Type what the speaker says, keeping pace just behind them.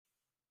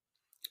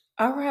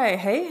All right.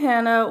 Hey,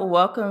 Hannah.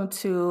 Welcome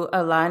to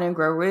Align and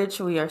Grow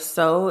Rich. We are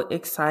so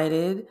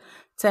excited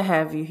to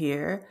have you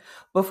here.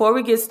 Before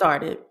we get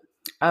started,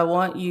 I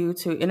want you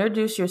to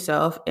introduce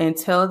yourself and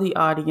tell the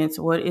audience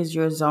what is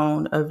your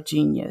zone of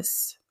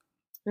genius.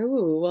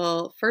 Oh,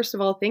 well, first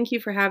of all, thank you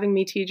for having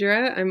me,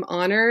 Tidra. I'm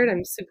honored.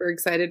 I'm super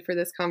excited for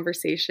this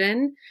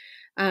conversation.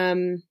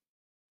 Um,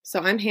 so,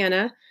 I'm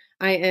Hanna.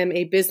 I am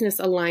a business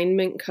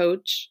alignment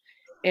coach,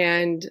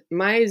 and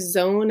my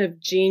zone of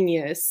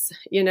genius,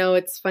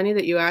 it's funny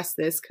that you asked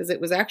this because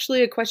it was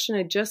actually a question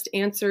I just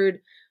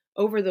answered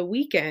over the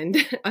weekend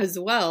as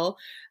well.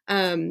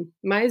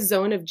 My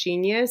zone of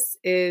genius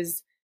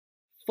is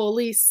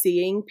fully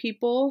seeing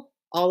people,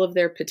 all of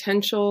their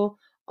potential,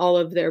 all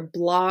of their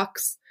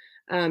blocks,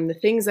 the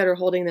things that are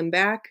holding them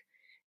back,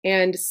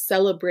 and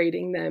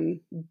celebrating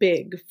them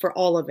big for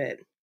all of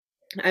it.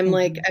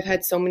 Mhm. I've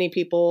had so many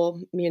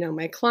people,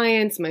 my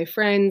clients, my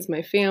friends,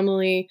 my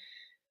family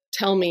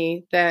tell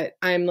me that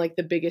I'm like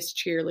the biggest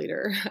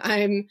cheerleader.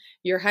 I'm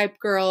your hype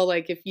girl.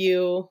 Like if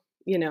you're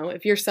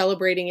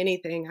celebrating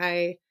anything,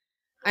 I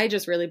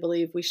just really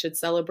believe we should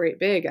celebrate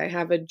big. I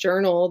have a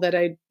journal that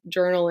I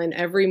journal in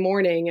every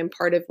morning, and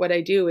part of what I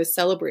do is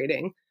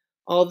celebrating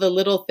all the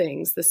little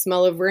things, the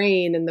smell of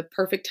rain and the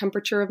perfect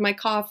temperature of my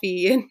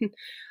coffee and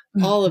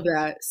all of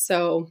that.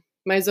 So,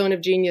 my zone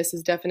of genius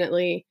is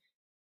definitely,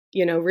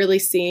 really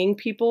seeing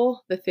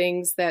people, the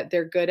things that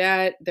they're good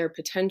at, their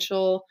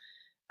potential,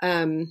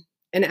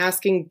 and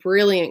asking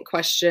brilliant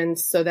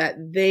questions so that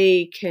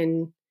they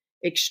can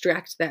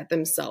extract that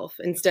themselves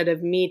instead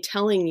of me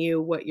telling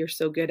you what you're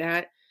so good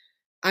at.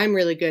 I'm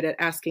really good at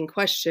asking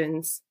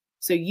questions.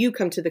 So you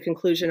come to the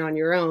conclusion on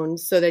your own.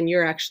 So then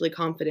you're actually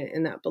confident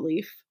in that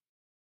belief.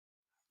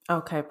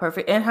 Okay,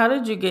 perfect. And how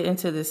did you get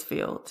into this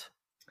field?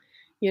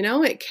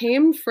 It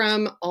came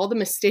from all the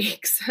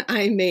mistakes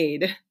I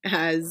made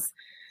as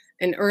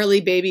an early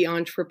baby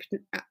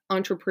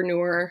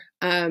entrepreneur.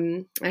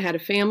 I had a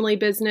family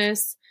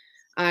business.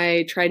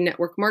 I tried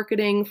network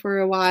marketing for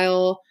a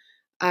while.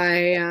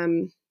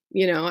 I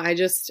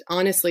just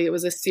honestly, it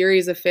was a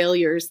series of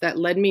failures that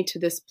led me to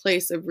this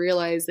place of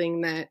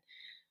realizing that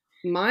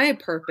my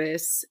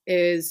purpose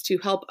is to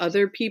help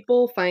other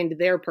people find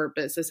their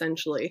purpose,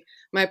 essentially.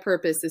 My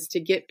purpose is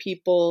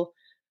to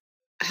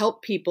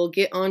help people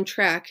get on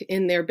track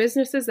in their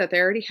businesses that they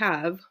already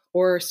have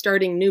or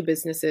starting new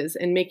businesses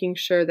and making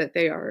sure that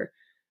they are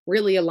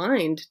really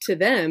aligned to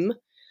them,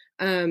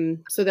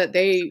 so that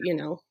they,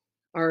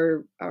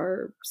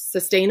 are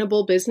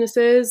sustainable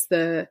businesses.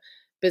 The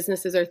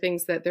businesses are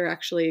things that they're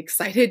actually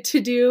excited to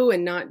do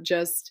and not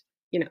just,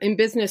 in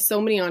business, so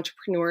many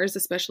entrepreneurs,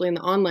 especially in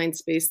the online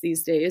space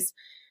these days,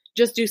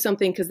 just do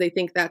something because they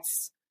think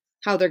that's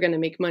how they're going to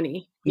make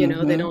money. They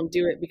Hmm. don't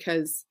do it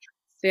because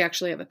they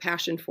actually have a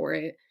passion for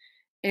it.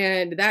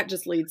 And that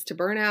just leads to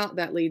burnout.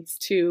 That leads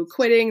to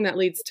quitting. That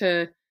leads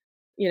to,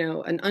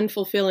 an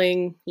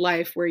unfulfilling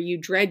life where you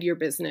dread your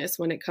business.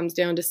 When it comes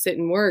down to sit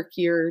and work,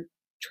 you're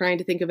trying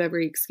to think of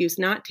every excuse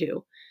not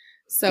to.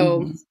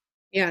 So, Hmm.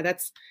 yeah,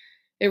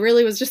 it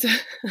really was just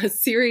a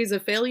series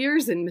of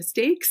failures and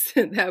mistakes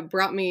that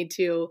brought me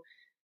to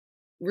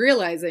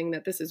realizing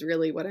that this is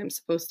really what I'm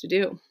supposed to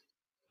do.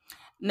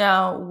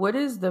 Now, what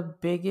is the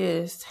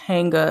biggest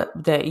hang up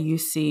that you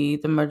see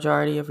the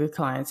majority of your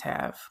clients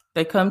have?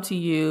 They come to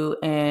you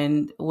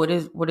and what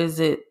is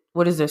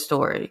their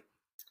story?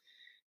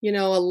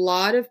 A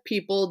lot of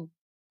people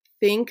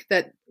think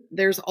that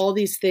there's all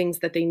these things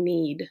that they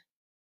need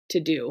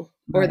to do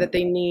or Right. that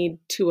they need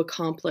to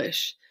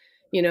accomplish.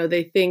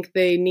 They think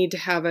they need to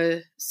have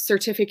a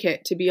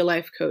certificate to be a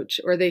life coach,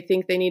 or they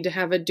think they need to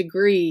have a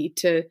degree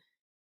to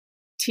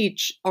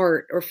teach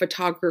art or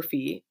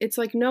photography. It's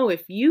like, no,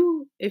 if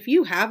you're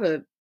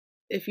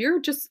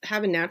just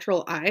have a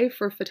natural eye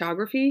for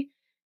photography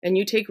and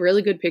you take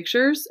really good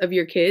pictures of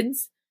your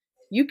kids,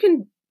 you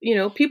can,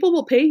 people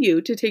will pay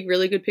you to take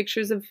really good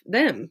pictures of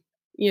them,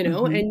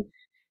 Hmm. and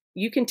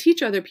you can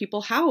teach other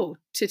people how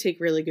to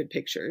take really good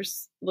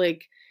pictures.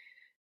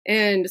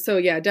 And so,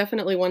 yeah,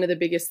 definitely one of the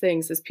biggest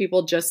things is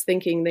people just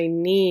thinking they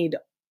need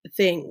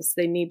things.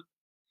 They need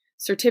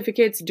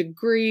certificates,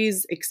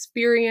 degrees,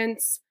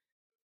 experience.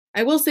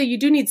 I will say you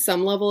do need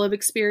some level of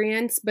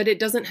experience, but it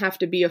doesn't have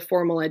to be a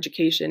formal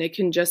education. It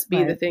can just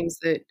be the Right. things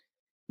that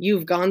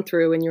you've gone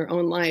through in your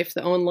own life,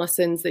 the own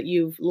lessons that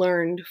you've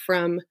learned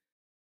from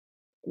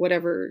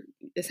whatever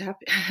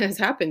has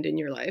happened in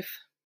your life.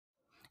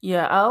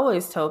 Yeah, I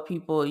always tell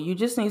people you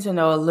just need to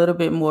know a little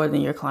bit more than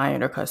your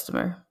client or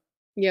customer.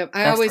 Yep.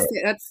 That's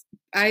it.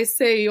 I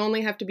say you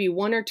only have to be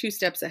one or two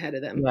steps ahead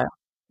of them. Yeah.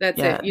 That's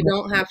Yeah. it. You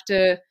don't have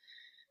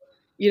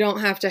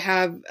to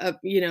have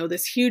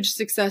this huge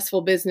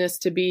successful business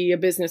to be a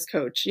business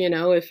coach.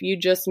 If you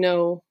just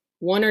know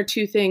one or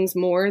two things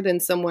more than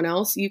someone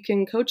else, you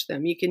can coach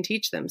them, you can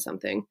teach them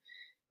something.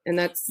 And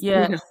that's,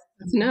 Yes.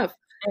 that's enough.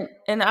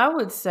 And I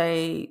would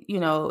say,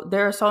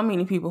 there are so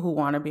many people who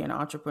want to be an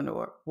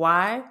entrepreneur.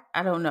 Why?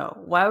 I don't know.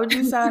 Why would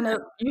you sign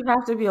up? You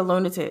have to be a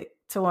lunatic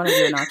to want to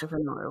be an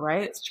entrepreneur,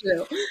 right? It's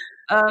true.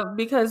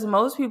 Because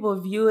most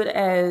people view it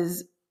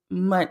as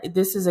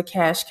this is a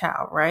cash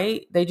cow,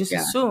 right? They just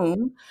Yeah.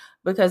 assume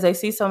because they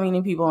see so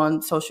many people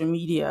on social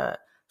media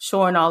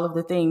showing all of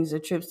the things, the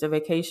trips, the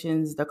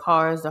vacations, the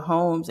cars, the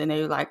homes, and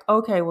they're like,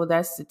 okay, well,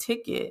 that's the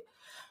ticket.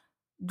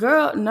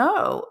 Girl,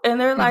 no. And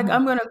they're like,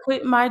 I'm going to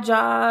quit my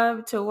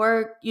job to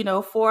work,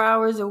 4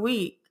 hours a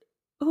week.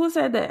 Who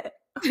said that?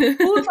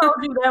 Who told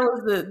you that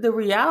was the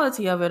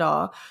reality of it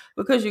all?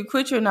 Because you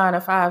quit your 9 to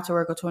 5 to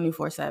work a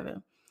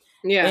 24/7.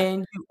 Yeah.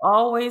 And you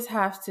always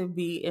have to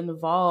be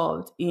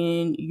involved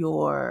in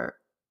your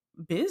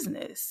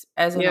business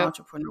as an Yep.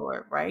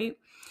 entrepreneur, right?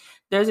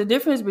 There's a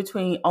difference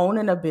between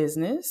owning a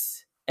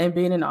business and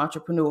being an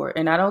entrepreneur.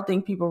 And I don't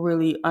think people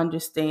really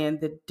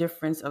understand the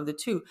difference of the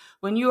two.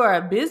 When you are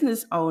a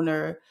business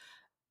owner,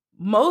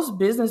 most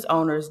business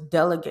owners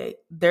delegate.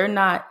 They're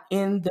not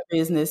in the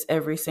business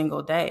every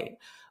single day.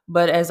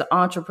 But as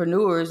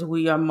entrepreneurs,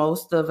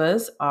 most of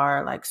us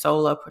are like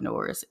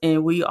solopreneurs,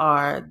 and we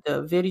are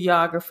the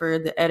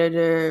videographer, the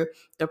editor,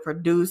 the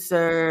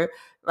producer,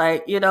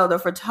 like, the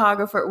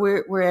photographer.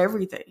 We're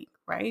everything,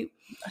 right?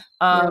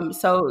 Yep.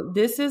 So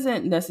this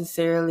isn't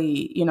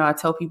necessarily, I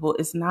tell people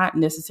it's not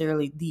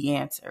necessarily the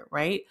answer,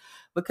 right?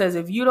 Because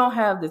if you don't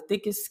have the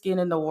thickest skin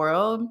in the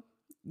world,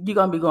 you're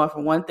going to be going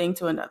from one thing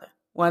to another,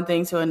 one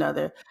thing to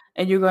another.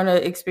 And you're going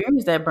to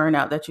experience that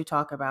burnout that you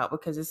talk about,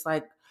 because it's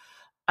like,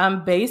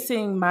 I'm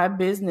basing my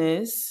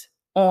business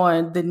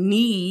on the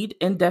need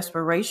and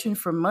desperation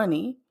for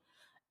money.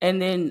 And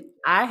then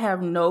I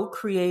have no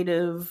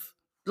creative,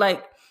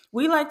 like,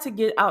 we like to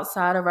get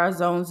outside of our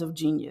zones of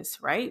genius,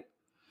 right?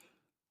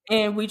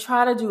 And we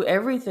try to do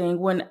everything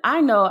when I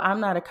know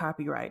I'm not a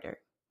copywriter.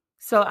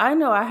 So I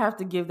know I have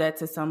to give that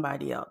to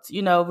somebody else,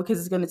 because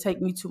it's going to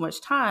take me too much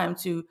time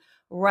to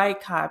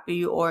write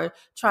copy or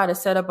try to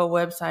set up a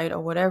website or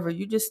whatever.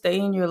 You just stay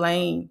in your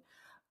lane,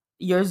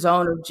 your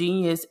zone of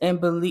genius,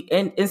 and believe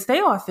and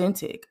stay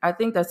authentic. I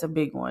think that's a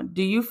big one.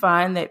 Do you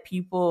find that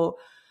people,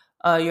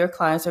 your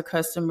clients or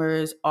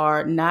customers,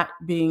 are not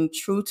being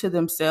true to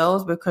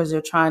themselves because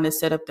they're trying to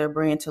set up their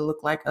brand to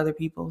look like other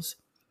people's?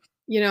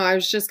 I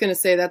was just going to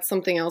say that's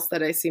something else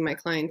that I see my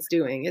clients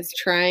doing is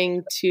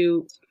trying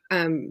to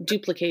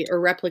duplicate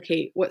or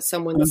replicate what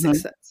someone's Mm-hmm.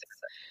 success.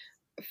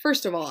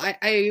 First of all,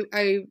 I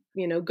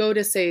go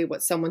to say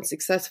what someone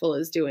successful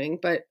is doing,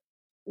 but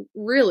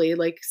really,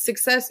 like,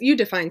 success, you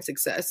define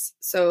success,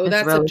 so It's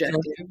that's relative.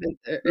 objective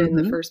in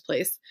the Mm-hmm. first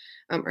place,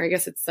 or I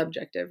guess it's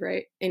subjective,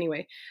 right?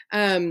 Anyway,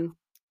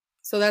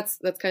 so that's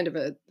kind of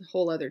a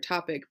whole other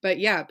topic, but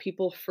yeah,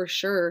 people for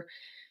sure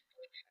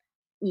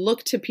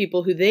look to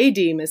people who they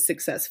deem as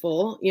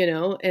successful,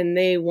 and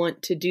they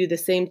want to do the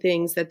same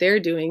things that they're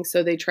doing.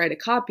 So they try to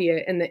copy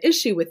it. And the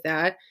issue with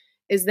that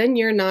is then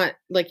you're not,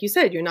 like you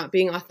said, you're not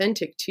being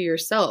authentic to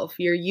yourself.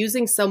 You're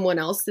using someone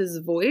else's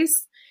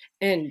voice,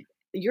 and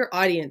your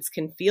audience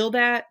can feel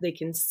that. They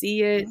can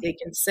see it. They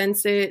can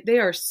sense it. They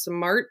are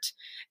smart,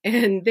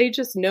 and they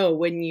just know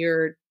when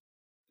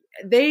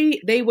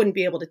they wouldn't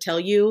be able to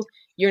tell you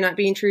you're not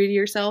being true to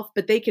yourself,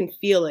 but they can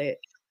feel it,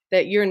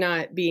 that you're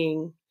not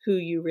being who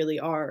you really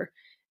are.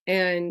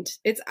 And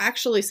it's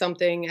actually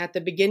something at the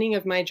beginning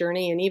of my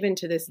journey, and even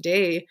to this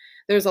day,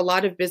 there's a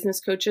lot of business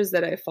coaches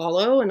that I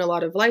follow and a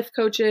lot of life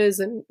coaches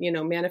and,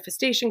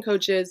 manifestation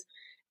coaches.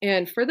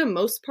 And for the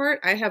most part,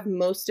 I have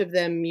most of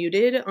them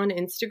muted on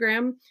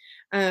Instagram,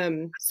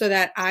 so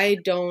that I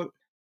don't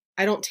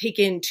take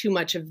in too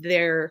much of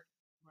their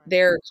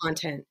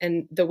content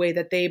and the way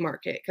that they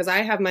market, because I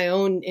have my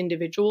own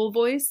individual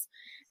voice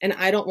and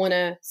I don't want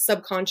to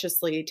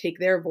subconsciously take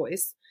their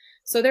voice.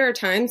 So there are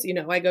times,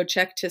 I go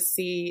check to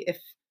see if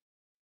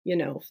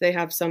they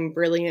have some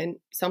brilliant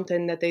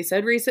something that they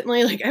said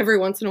recently. Like, every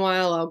once in a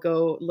while I'll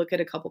go look at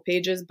a couple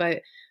pages,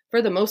 but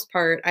for the most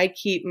part, I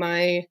keep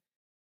my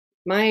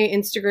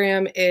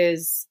Instagram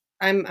is,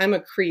 I'm a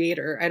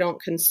creator. I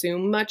don't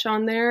consume much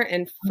on there,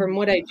 and from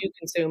what I do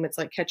consume, it's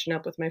like catching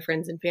up with my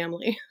friends and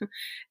family.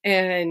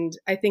 And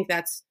I think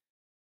that's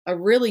a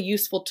really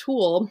useful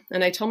tool,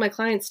 and I tell my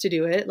clients to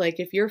do it. Like,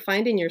 if you're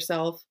finding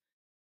yourself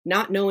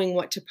not knowing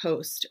what to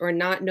post or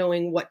not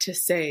knowing what to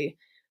say,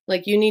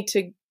 like, you need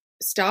to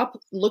stop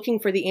looking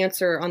for the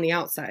answer on the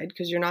outside,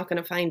 because you're not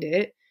going to find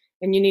it.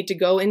 And you need to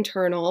go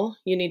internal.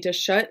 You need to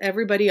shut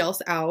everybody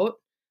else out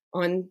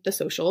on the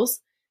socials.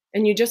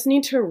 And you just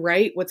need to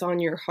write what's on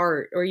your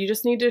heart, or you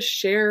just need to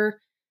share.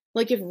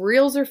 Like, if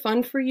reels are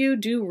fun for you,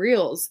 do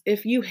reels.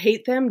 If you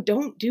hate them,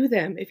 don't do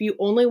them. If you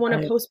only want to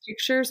Right. post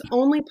pictures,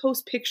 only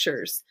post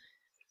pictures.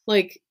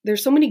 Like,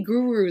 there's so many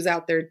gurus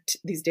out there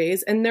these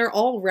days, and they're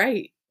all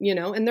right,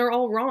 and they're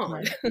all wrong.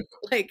 Right.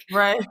 Like,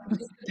 Right. it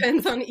just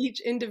depends on each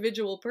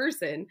individual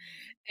person.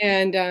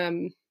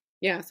 And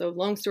yeah, so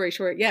long story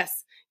short,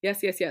 yes,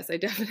 yes, yes, yes, I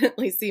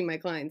definitely see my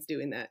clients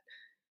doing that.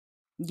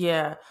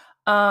 Yeah.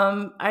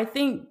 I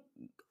think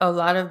a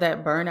lot of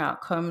that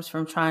burnout comes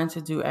from trying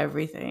to do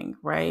everything,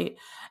 right?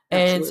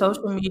 And Absolutely.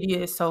 social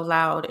media is so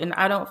loud, and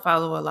I don't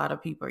follow a lot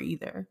of people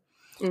either.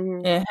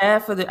 Hmm. And I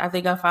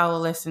think I follow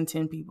less than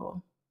 10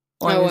 people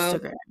on Oh, wow.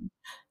 Instagram,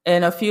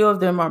 and a few of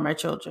them are my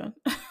children.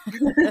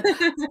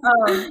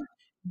 um,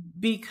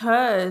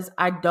 because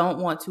I don't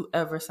want to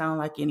ever sound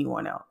like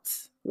anyone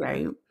else, Yeah.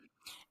 right?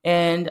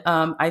 And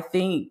I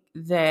think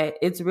that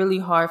it's really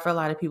hard for a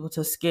lot of people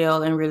to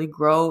scale and really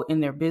grow in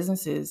their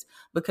businesses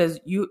because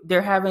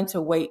they're having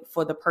to wait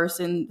for the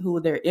person who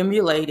they're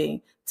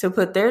emulating to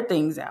put their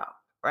things out,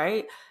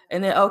 right?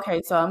 And then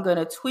okay, so I'm going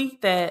to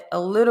tweak that a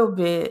little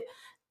bit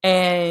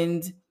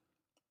and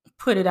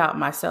put it out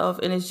myself,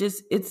 and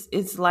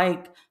it's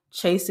like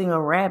chasing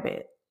a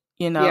rabbit,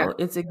 Yeah.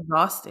 it's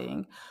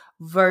exhausting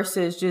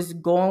versus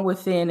just going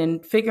within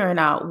and figuring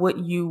out what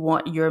you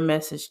want your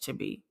message to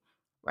be,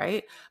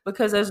 right?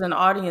 Because there's an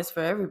audience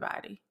for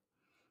everybody.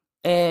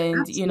 And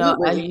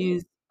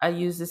Absolutely. I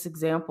use this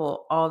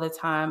example all the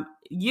time.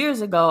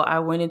 Years ago I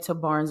went into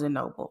Barnes and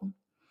Noble,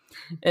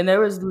 and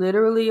there was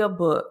literally a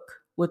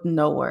book with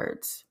no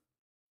words.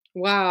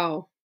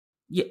 Wow.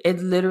 Yeah, it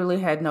literally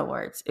had no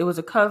words. It was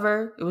a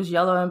cover. It was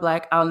yellow and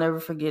black. I'll never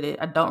forget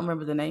it. I don't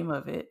remember the name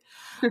of it.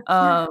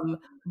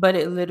 But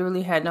it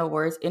literally had no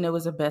words, and it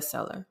was a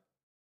bestseller.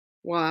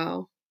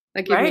 Wow.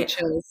 That gave me Right?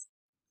 chills.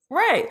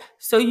 Right.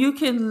 So you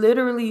can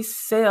literally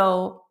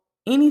sell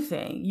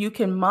anything. You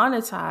can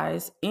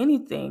monetize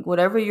anything.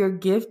 Whatever your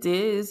gift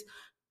is,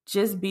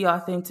 just be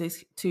authentic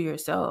to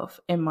yourself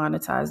and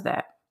monetize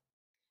that.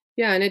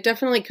 Yeah, and it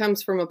definitely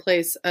comes from a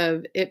place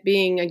of it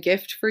being a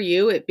gift for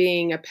you, it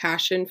being a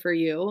passion for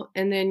you,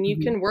 and then you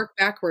Mhm. can work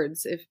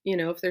backwards if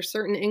there's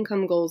certain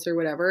income goals or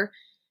whatever,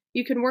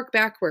 you can work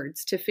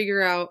backwards to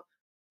figure out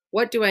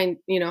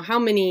how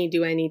many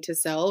do I need to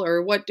sell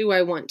or what do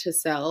I want to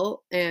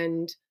sell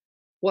and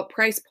what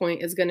price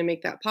point is going to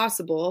make that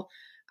possible.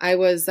 I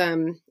was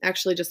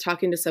actually just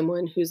talking to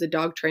someone who's a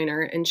dog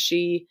trainer, and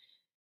she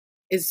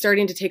is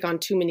starting to take on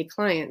too many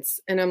clients.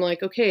 And I'm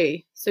like,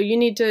 okay, so you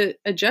need to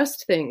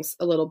adjust things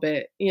a little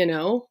bit,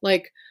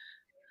 like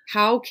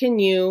how can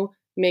you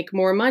make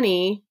more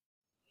money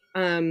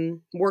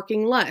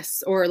working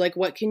less, or like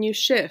what can you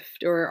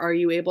shift, or are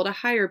you able to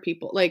hire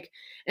people, like,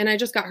 and I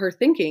just got her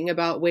thinking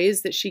about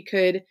ways that she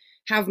could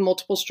have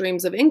multiple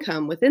streams of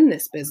income within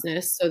this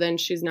business, so then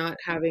she's not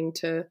having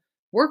to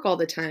work all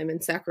the time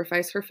and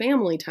sacrifice her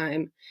family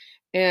time.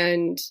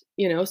 And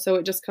so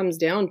it just comes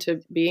down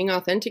to being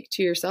authentic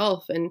to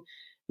yourself and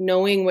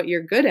knowing what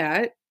you're good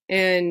at,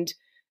 and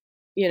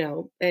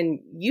and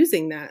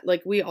using that.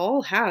 Like, we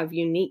all have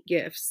unique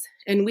gifts,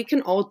 and we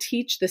can all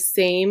teach the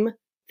same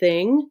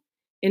thing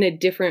in a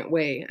different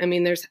way. I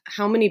mean, there's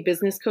how many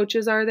business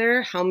coaches are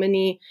there? How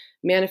many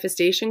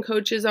manifestation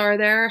coaches are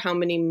there? How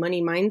many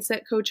money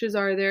mindset coaches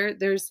are there?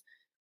 There's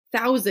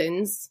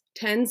thousands,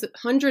 tens,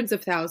 hundreds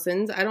of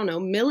thousands. I don't know,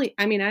 million.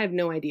 I mean, I have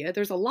no idea.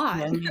 There's a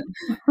lot. Yeah.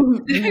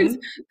 there's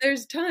Mhm.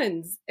 there's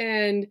tons.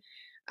 And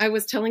I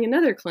was telling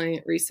another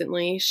client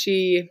recently,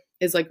 she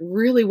is like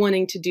really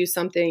wanting to do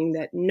something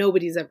that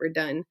nobody's ever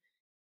done.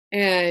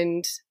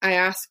 And I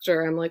asked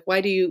her, I'm like,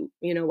 why do you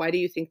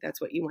think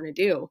that's what you want to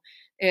do?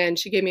 And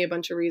she gave me a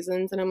bunch of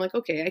reasons, and I'm like,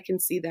 okay, I can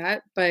see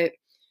that, but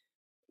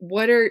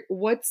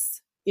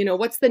what's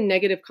the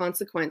negative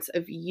consequence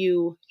of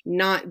you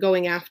not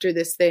going after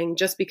this thing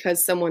just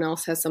because someone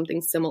else has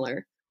something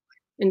similar?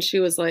 And she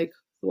was like,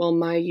 well,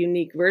 my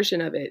unique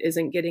version of it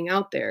isn't getting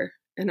out there.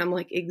 And I'm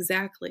like,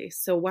 exactly.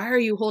 So why are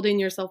you holding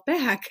yourself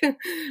back?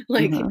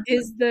 Like, Mhm.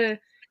 is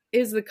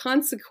the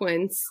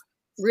consequence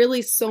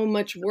really so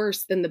much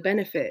worse than the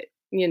benefit,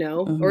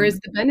 or is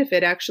Mhm. the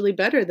benefit actually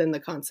better than the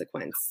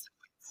consequence?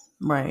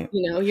 Right.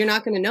 You're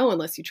not going to know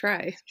unless you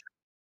try.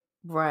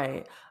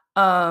 Right.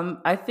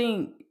 I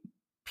think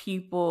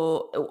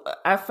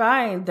I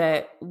find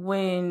that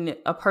when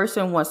a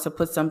person wants to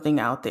put something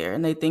out there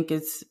and they think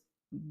it's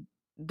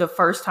the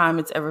first time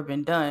it's ever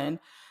been done,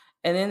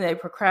 and then they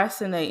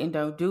procrastinate and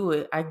don't do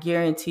it, I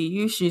guarantee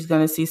you she's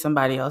going to see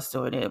somebody else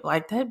doing it.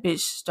 Like, that bitch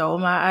stole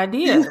my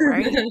idea,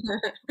 right?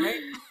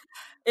 Right.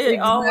 It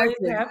always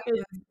Exactly.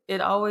 happens.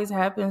 It always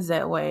happens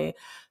that way.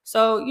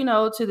 So,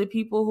 to the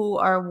people who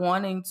are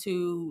wanting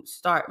to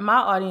start, my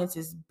audience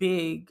is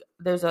big.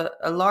 There's a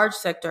large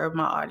sector of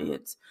my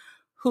audience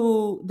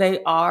who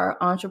they are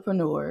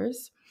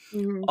entrepreneurs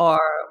Mhm. or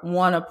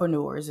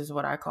wannapreneurs is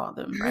what I call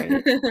them,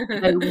 right?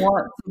 They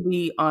want to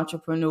be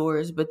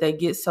entrepreneurs, but they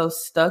get so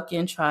stuck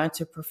in trying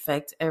to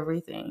perfect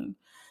everything.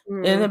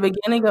 In the Mm,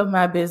 beginning of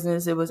my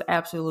business, it was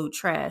absolute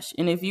trash.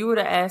 And if you were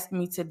to ask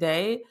me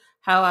today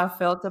how I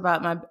felt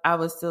about I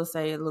would still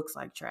say it looks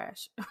like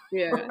trash,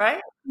 yeah.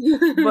 right?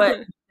 But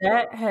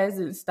that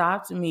hasn't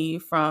stopped me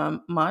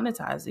from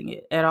monetizing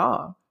it at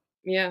all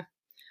Yeah.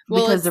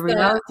 Well, because it's the the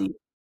reality,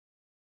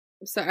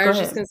 so I go was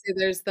just ahead. gonna say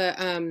there's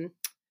the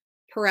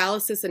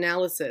paralysis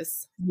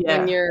analysis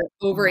when Yeah. you're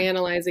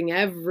overanalyzing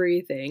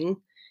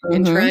everything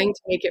and Mm-hmm. trying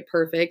to make it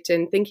perfect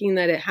and thinking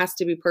that it has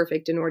to be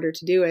perfect in order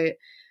to do it,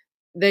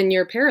 then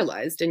you're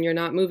paralyzed and you're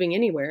not moving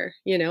anywhere.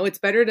 It's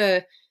better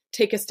to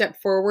take a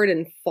step forward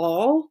and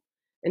fall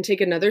and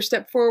take another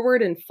step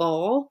forward and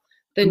fall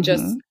than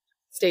just Mm-hmm.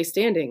 stay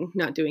standing,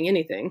 not doing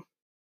anything.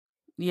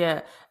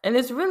 Yeah. And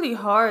it's really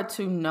hard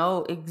to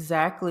know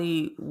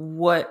exactly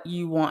what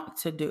you want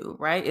to do,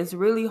 right? It's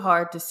really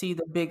hard to see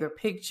the bigger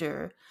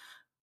picture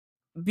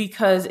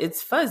because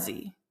it's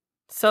fuzzy.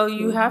 So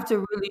you Mhm. have to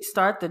really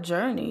start the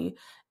journey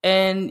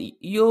and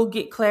you'll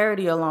get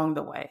clarity along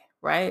the way,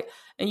 right?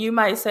 And you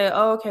might say,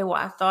 oh, okay, well,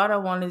 I thought I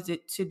wanted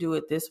it to do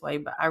it this way,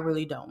 but I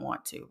really don't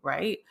want to,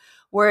 right?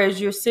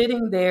 Whereas you're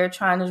sitting there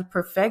trying to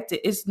perfect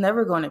it, it's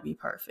never going to be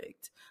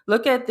perfect.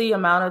 Look at the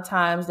amount of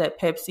times that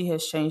Pepsi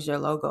has changed their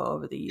logo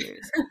over the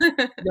years,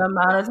 the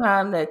amount of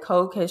time that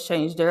Coke has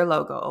changed their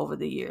logo over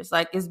the years.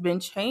 Like it's been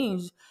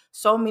changed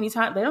so many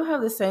times. They don't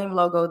have the same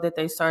logo that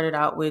they started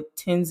out with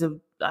tens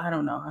of, I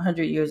don't know,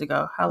 100 years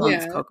ago. How long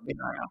has Yeah. Coke been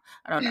around?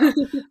 I don't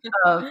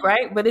know.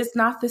 Right? But it's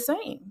not the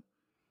same,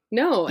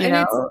 No, you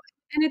know?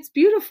 and it's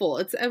beautiful.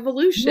 It's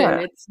evolution,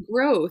 Yeah. it's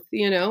growth,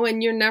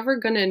 and you're never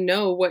gonna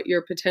know what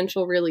your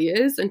potential really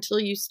is until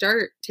you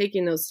start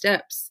taking those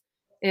steps.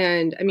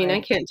 And I mean, I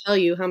Right. can't tell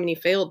you how many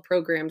failed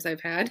programs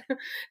I've had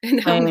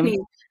and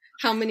Same.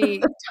 how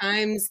many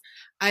times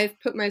I've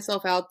put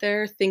myself out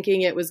there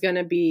thinking it was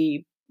gonna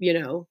be,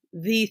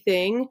 the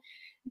thing,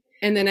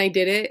 and then I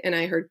did it and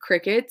I heard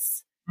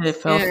crickets. And it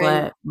fell And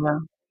flat. Yeah.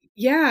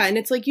 yeah, and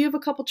it's like you have a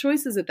couple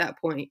choices at that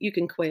point. You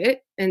can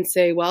quit and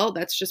say, "Well,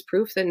 that's just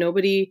proof that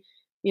nobody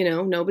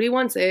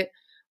wants it."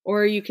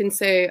 Or you can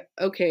say,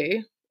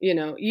 "Okay,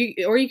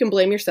 or you can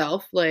blame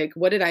yourself, like,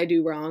 what did I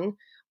do wrong?"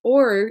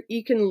 Or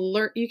you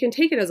can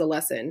take it as a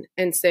lesson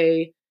and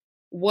say,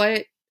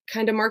 "What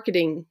kind of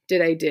marketing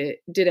did I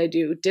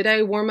do? Did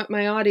I warm up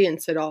my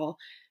audience at all?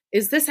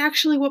 Is this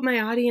actually what my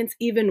audience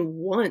even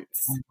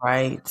wants?"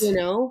 Right.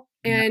 Yeah.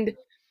 And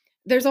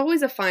there's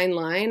always a fine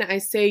line. I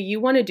say you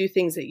want to do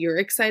things that you're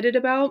excited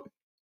about,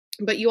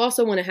 but you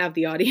also want to have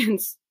the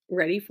audience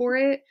ready for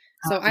it.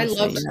 So I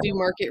love 100%. to Yeah. do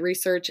market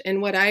research.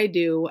 And what I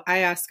do, I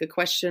ask a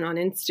question on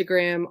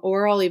Instagram,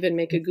 or I'll even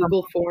make a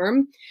Google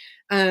form,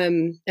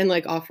 and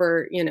like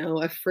offer,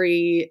 a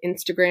free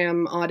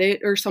Instagram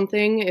audit or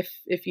something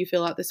if you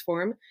fill out this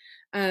form.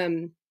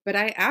 But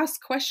I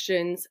ask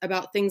questions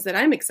about things that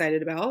I'm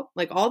excited about,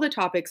 like all the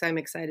topics I'm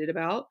excited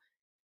about,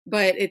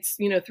 but it's,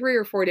 three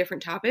or four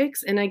different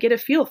topics, and I get a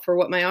feel for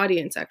what my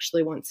audience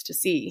actually wants to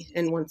see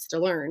and wants to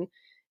learn.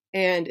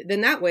 And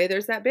then that way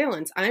there's that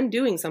balance. I'm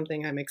doing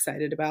something I'm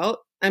excited about.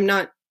 I'm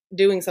not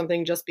doing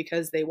something just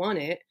because they want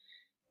it,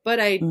 but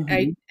I Hmm.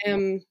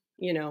 am,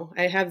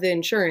 I have the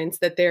insurance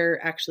that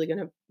they're actually going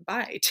to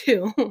buy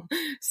too.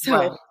 So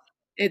Right.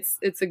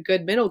 it's a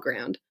good middle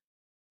ground.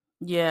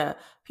 Yeah,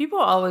 people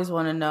always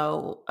want to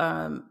know,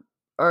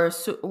 or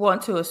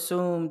want to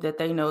assume that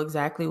they know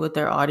exactly what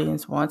their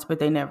audience wants, but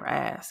they never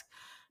ask.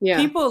 Yeah.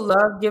 People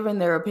love giving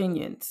their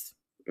opinions.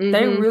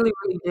 They Mhm. really,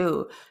 really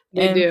do.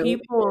 They And do.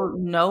 people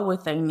know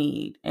what they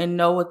need and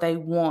know what they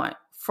want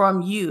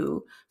from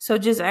you. So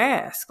just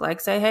ask, like,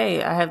 say,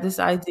 hey, I have this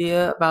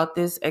idea about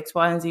this X,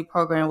 Y, and Z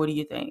program. What do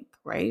you think?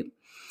 Right?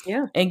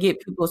 Yeah. And get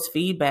people's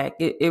feedback.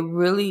 It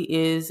really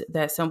is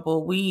that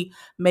simple. We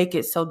make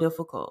it so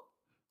difficult.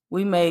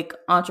 We make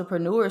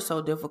entrepreneurs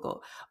so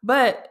difficult.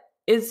 But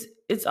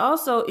it's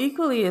also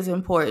equally as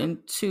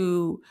important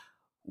to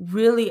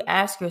really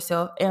ask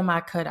yourself, am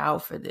I cut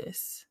out for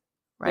this?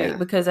 Right? Yeah.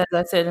 Because as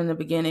I said in the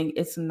beginning,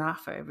 it's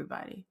not for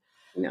everybody.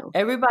 No.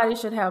 Everybody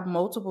should have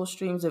multiple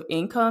streams of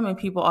income, and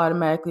people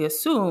automatically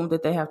assume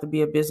that they have to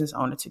be a business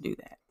owner to do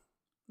that,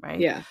 right?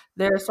 Yeah.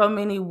 There are so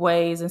many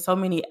ways and so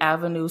many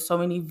avenues, so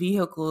many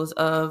vehicles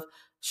of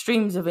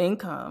streams of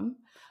income,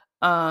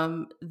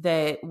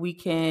 that we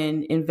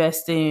can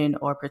invest in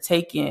or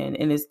partake in.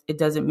 And it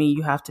doesn't mean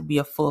you have to be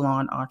a full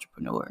on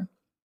entrepreneur.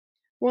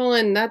 Well,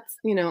 and that's,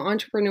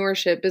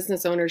 entrepreneurship,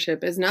 business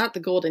ownership is not the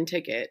golden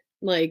ticket.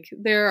 Like,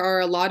 there are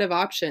a lot of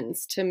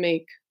options to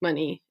make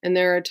money, and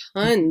there are Mhm.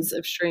 tons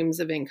of streams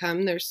of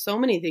income. There's so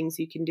many things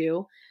you can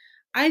do.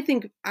 I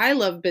think I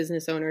love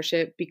business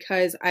ownership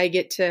because I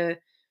get to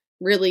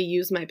really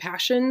use my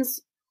passions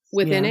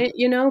within Yeah.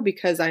 it,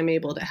 because I'm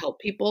able to help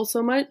people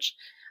so much.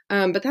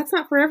 But that's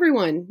not for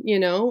everyone.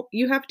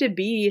 You have to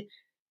be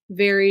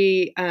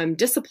very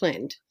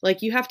disciplined.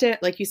 Like, you have to,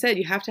 like you said,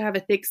 you have to have a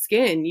thick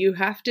skin. You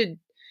have to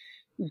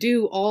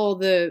do all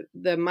the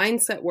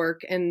mindset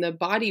work and the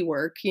body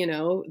work,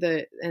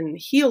 the and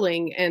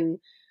healing and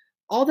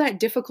all that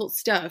difficult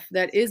stuff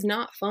that is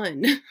not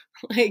fun.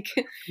 Like,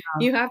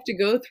 you have to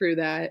go through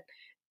that,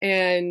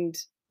 and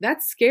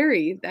that's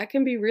scary. That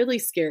can be really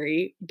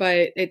scary,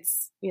 but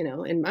it's,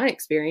 in my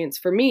experience,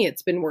 for me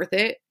it's been worth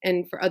it,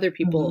 and for other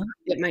people Hmm.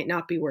 it might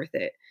not be worth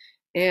it.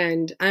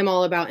 And I'm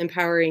all about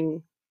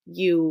empowering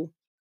you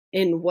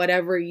in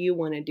whatever you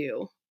want to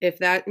do. If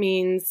that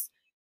means,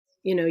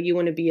 you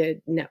want to be a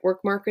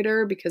network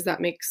marketer because that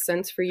makes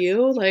sense for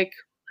you, like,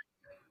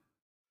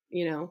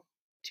 you know,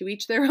 to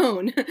each their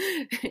own.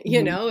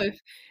 Hmm.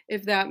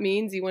 If that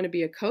means you want to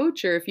be a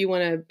coach, or if you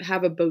want to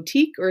have a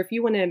boutique, or if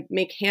you want to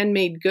make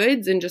handmade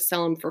goods and just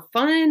sell them for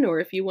fun, or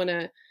if you want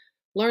to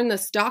learn the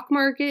stock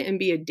market and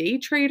be a day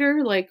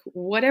trader, like,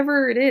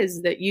 whatever it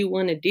is that you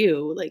want to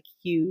do, like,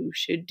 you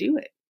should do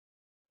it.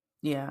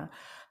 Yeah.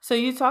 So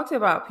you talked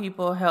about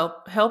people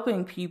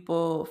helping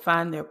people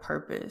find their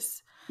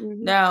purpose. Mhm.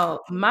 Now,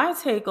 my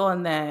take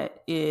on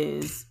that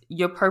is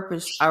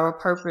our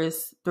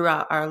purpose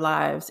throughout our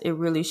lives, it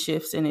really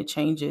shifts and it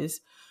changes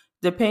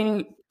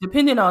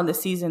depending on the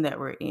season that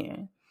we're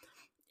in.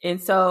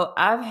 And so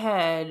I've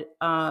had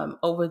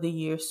over the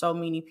years so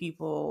many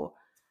people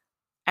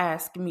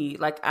ask me,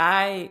 like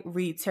I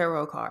read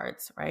tarot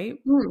cards, right?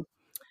 Mm.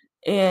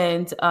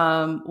 And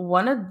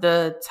one of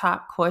the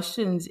top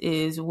questions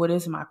is, what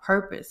is my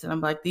purpose? And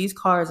I'm like, these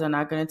cards are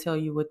not going to tell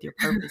you what your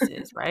purpose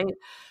is, right?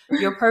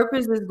 Your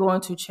purpose is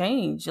going to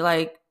change.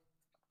 Like,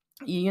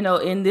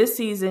 in this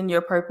season,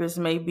 your purpose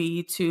may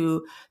be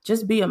to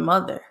just be a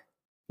mother,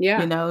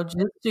 Yeah. just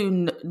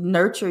to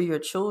nurture your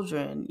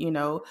children,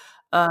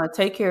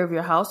 take care of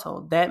your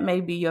household. That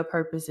may be your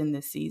purpose in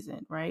this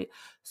season, right? Yeah.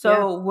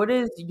 So, what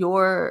is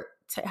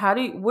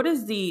what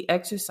is the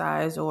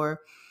exercise, or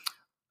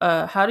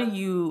how do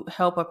you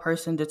help a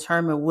person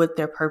determine what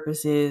their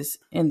purpose is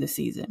in the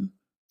season?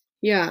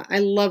 Yeah, I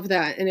love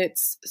that. And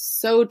it's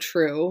so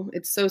true.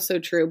 It's so, so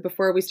true.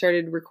 Before we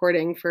started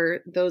recording, for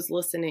those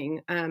listening,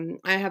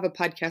 I have a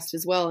podcast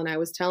as well. And I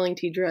was telling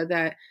Tidra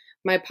that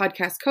my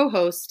podcast co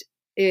host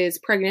is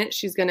pregnant.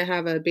 She's going to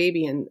have a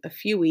baby in a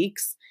few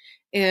weeks.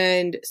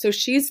 And so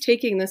she's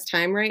taking this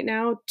time right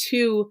now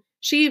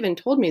she even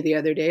told me the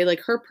other day, like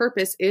her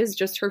purpose is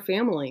just her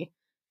family.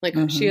 Like she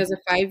Mm-hmm. has a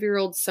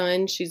 5-year-old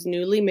son. She's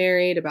newly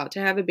married, about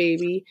to have a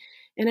baby.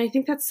 And I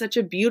think that's such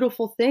a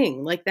beautiful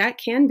thing. Like that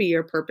can be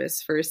your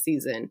purpose for a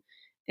season.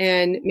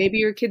 And maybe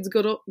your kids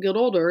get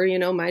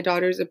older. My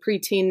daughter's a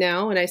preteen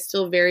now, and I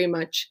still very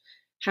much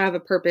have a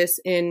purpose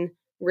in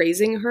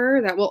raising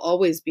her. That will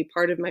always be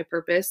part of my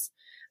purpose.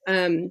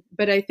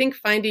 But I think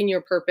finding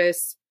your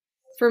purpose,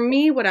 for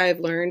me, what I've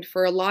learned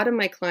for a lot of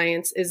my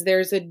clients is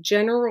there's a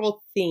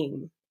general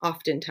theme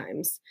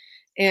oftentimes.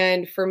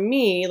 And for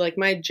me, like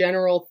my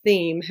general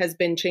theme has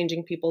been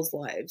changing people's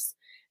lives.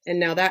 And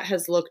now that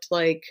has looked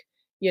like,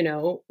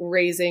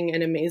 raising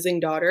an amazing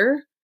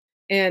daughter.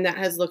 And that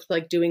has looked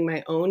like doing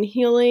my own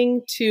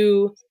healing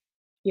to,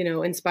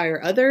 inspire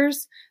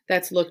others.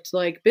 That's looked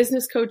like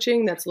business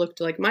coaching. That's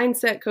looked like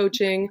mindset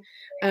coaching.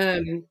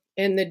 And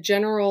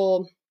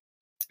the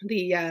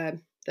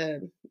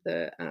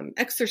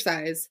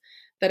exercise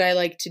that I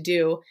like to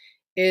do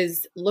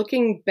is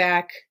looking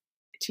back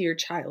to your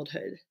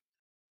childhood.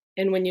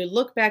 And when you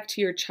look back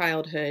to your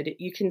childhood,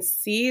 you can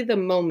see the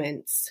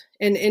moments.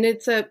 And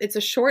it's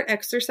a short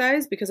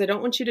exercise because I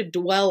don't want you to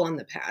dwell on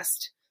the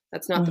past.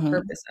 That's not the Mm-hmm.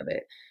 purpose of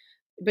it.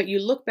 But you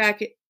look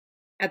back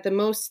at the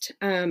most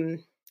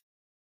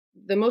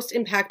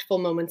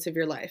impactful moments of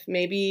your life.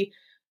 Maybe,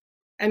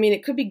 I mean,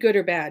 it could be good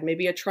or bad.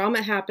 Maybe a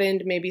trauma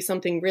happened, maybe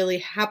something really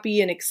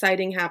happy and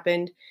exciting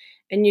happened.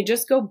 And you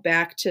just go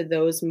back to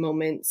those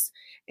moments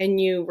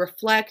and you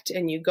reflect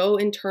and you go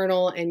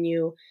internal and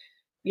you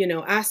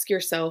ask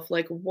yourself,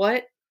 like,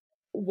 what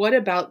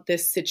about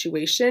this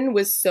situation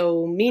was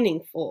so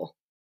meaningful?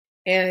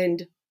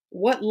 And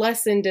what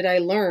lesson did I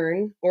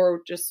learn?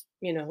 Or just,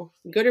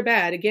 good or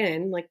bad,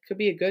 again, like could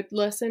be a good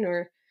lesson,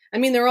 or I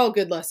mean, they're all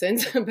good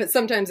lessons, but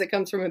sometimes it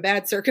comes from a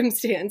bad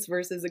circumstance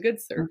versus a good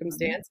Mm-hmm.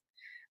 circumstance.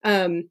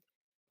 Um,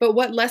 but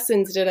what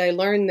lessons did I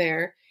learn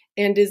there?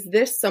 And is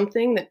this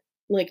something that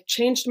like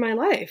changed my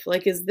life?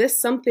 Like, is this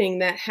something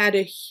that had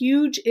a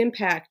huge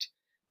impact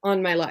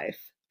on my life?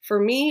 For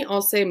me,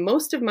 I'll say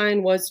most of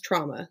mine was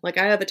trauma. Like,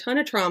 I have a ton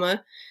of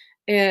trauma.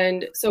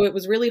 And so it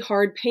was really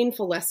hard,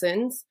 painful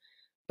lessons.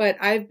 But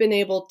I've been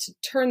able to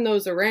turn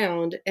those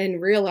around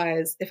and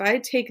realize if I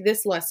take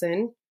this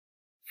lesson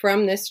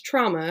from this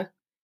trauma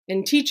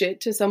and teach it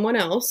to someone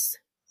else,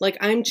 like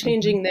I'm Mm-hmm.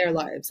 changing their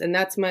lives. And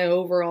that's my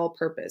overall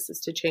purpose, is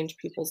to change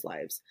people's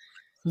lives.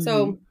 Mm-hmm.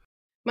 So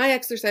my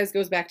exercise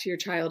goes back to your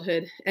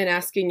childhood and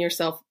asking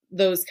yourself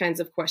those kinds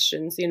of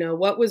questions.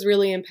 What was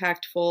really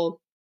impactful?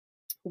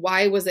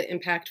 Why was it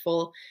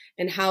impactful?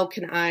 And how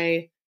can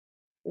I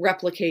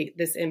replicate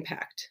this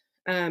impact?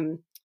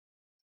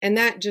 And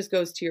that just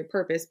goes to your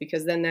purpose,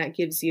 because then that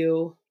gives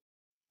you,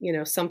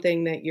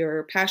 something that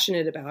you're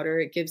passionate about, or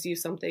it gives you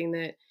something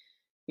that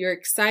you're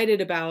excited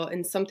about,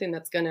 and something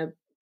that's going to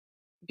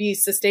be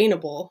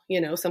sustainable,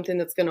 something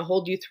that's going to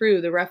hold you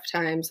through the rough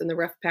times and the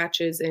rough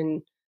patches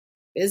in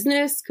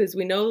business, because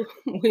we know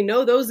we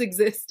know those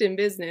exist in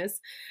business,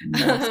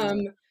 Yes. um,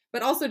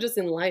 but also just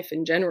in life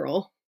in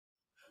general.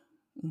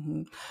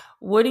 Mm-hmm.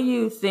 What do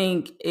you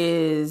think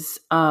is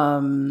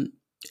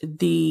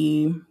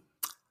the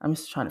I'm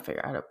just trying to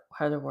figure out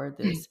how to word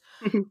this.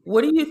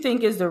 What do you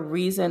think is the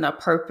reason a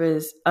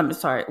purpose? I'm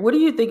sorry. What do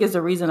you think is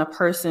the reason a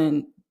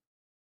person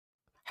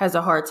has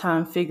a hard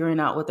time figuring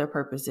out what their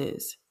purpose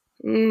is?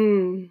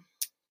 mm,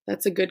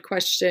 that's a good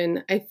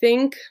question. I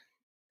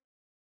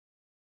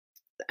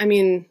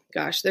mean,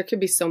 gosh, there could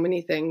be so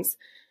many things.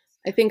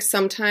 I think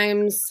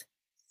sometimes,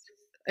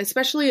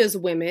 especially as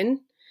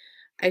women,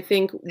 I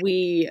think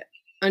we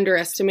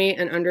underestimate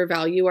and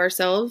undervalue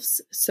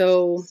ourselves.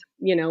 So,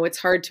 it's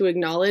hard to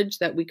acknowledge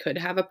that we could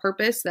have a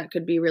purpose that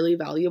could be really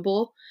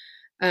valuable.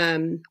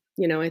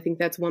 I think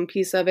that's one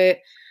piece of it.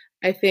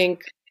 I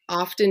think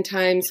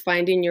oftentimes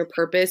finding your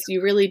purpose,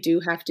 you really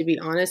do have to be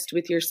honest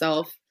with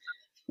yourself,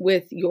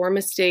 with your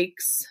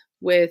mistakes,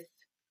 with,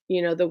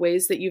 the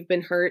ways that you've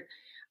been hurt.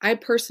 I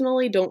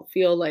personally don't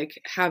feel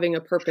like having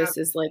a purpose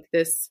is like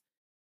this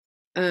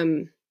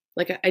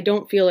Like I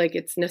don't feel like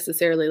it's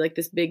necessarily like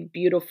this big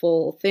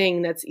beautiful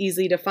thing that's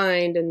easy to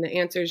find and the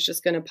answer is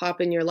just going to pop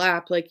in your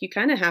lap. Like you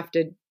kind of have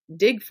to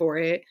dig for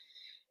it,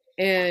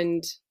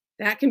 and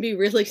that can be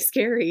really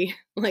scary.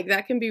 Like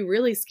that can be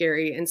really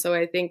scary. And so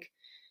I think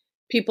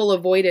people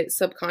avoid it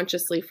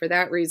subconsciously for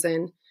that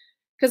reason,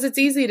 because it's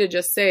easy to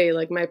just say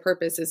like my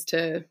purpose is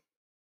to,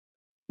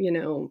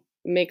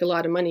 make a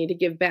lot of money to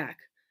give back.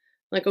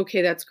 Like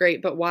okay, that's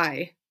great, but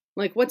why?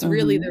 Like what's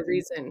really Mm-hmm. the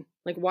reason?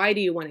 Like why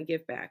do you want to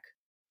give back?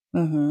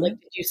 Like,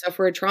 Mm-hmm. did you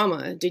suffer a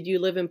trauma? Did you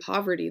live in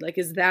poverty? Like,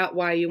 is that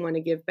why you want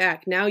to give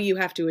back? Now you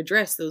have to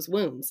address those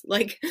wounds.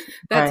 Like,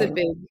 that's a Right.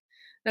 big,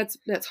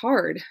 that's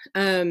hard.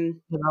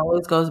 It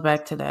always goes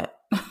back to that.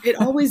 It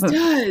always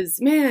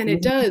does, man.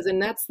 It Yeah. does,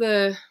 and that's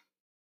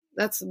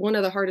one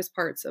of the hardest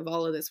parts of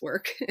all of this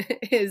work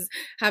is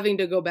having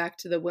to go back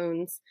to the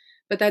wounds.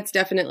 But that's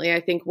definitely, I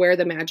think, where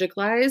the magic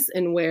lies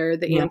and where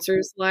the Yeah.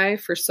 answers lie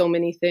for so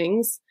many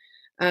things,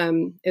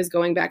 is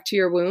going back to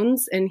your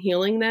wounds and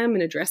healing them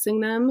and addressing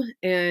them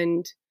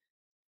and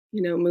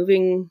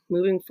moving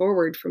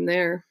forward from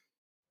there.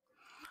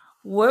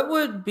 What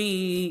would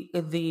be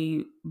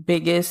the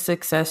biggest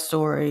success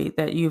story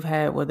that you've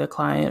had with a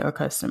client or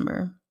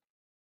customer?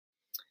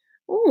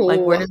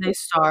 Like, where Oh, did they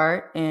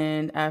start?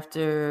 And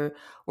after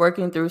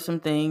working through some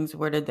things,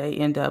 where did they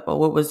end up, or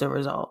what was the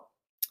result?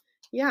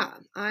 yeah,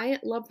 I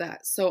love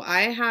that. So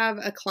I have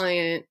a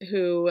client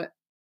who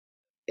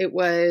it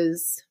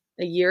was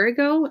a year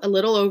ago, a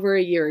little over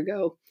a year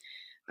ago.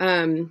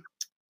 Um,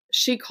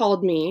 she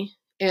called me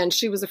and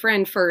she was a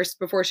friend first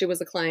before she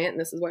was a client. And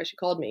this is why she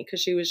called me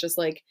because she was just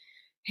like,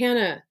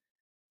 Hannah,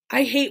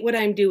 I hate what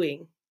I'm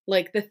doing.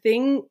 Like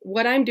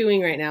what I'm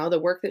doing right now, the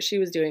work that she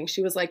was doing,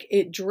 she was like,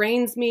 it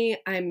drains me.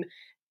 I'm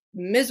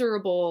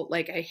miserable.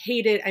 Like, I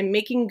hate it. I'm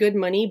making good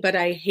money, but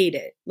I hate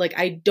it. Like,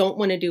 I don't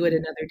want to do it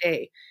another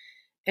day.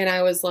 And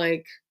I was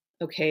like,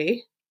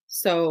 okay,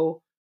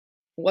 so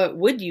what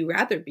would you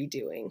rather be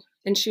doing?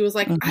 And she was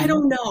like, I Mhm.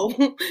 don't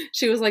know.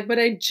 She was like, but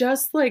I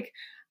just like,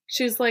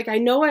 she was like, I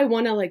know I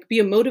want to like be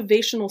a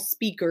motivational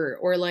speaker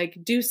or like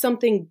do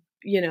something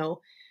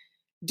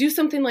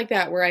like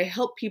that where I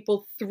help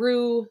people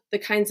through the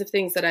kinds of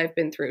things that I've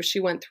been through. She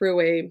went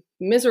through a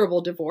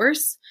miserable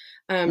divorce.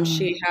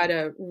 She Mhm. had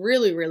a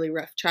really, really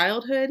rough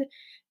childhood,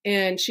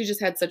 and she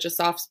just had such a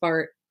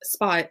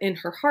spot in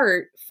her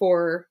heart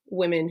for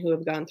women who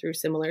have gone through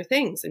similar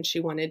things, and she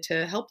wanted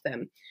to help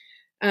them.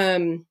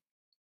 Um,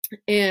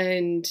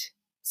 and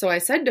so I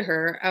said to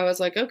her, I was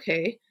like,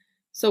 okay,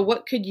 so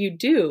what could you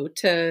do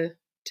to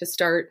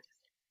start,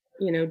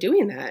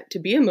 doing that, to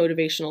be a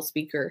motivational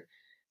speaker?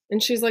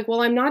 And she's like,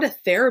 well, I'm not a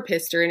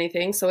therapist or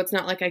anything, so it's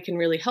not like I can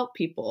really help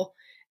people.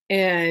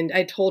 And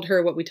I told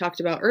her what we talked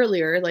about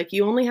earlier, like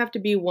you only have to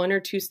be one or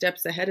two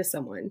steps ahead of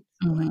someone.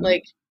 Mhm.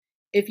 Like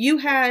if you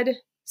had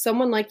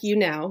someone like you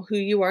now, who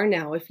you are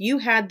now, if you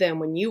had them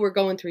when you were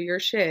going through your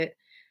shit,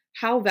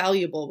 how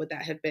valuable would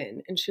that have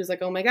been? And she was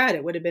like, oh my God,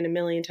 it would have been a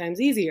million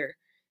times easier.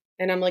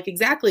 And I'm like,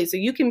 exactly. So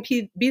you can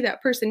be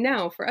that person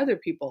now for other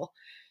people.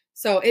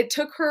 So it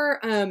took her,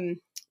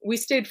 we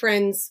stayed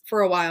friends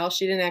for a while.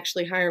 She didn't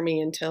actually hire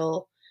me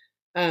until,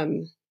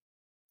 um,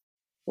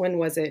 when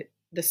was it?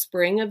 The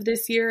spring of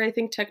this year, I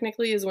think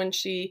technically is when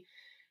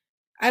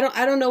I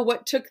don't know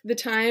what took the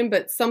time,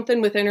 but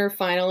something within her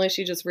finally,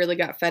 she just really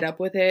got fed up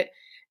with it.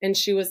 And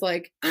she was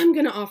like, I'm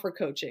going to offer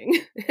coaching.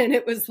 And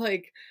it was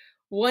like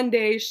one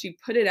day she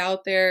put it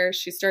out there.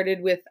 She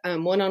started with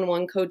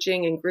one-on-one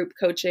coaching and group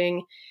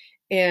coaching.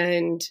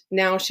 And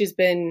now she's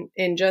been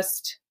in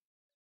just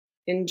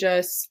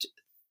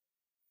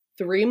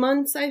 3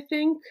 months, I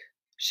think.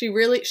 She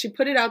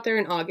put it out there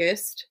in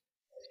August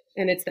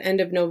and it's the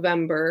end of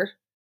November,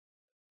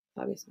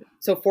 obviously.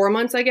 So 4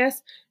 months, I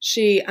guess.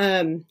 She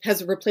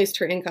has replaced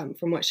her income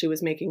from what she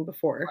was making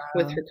before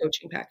with Wow. her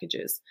coaching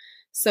packages.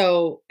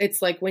 So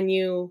it's like when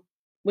you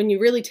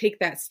really take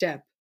that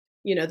step,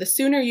 the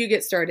sooner you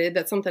get started,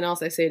 that's something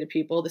else I say to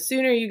people. The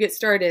sooner you get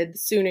started, the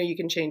sooner you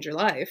can change your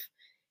life.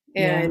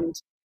 Yeah. And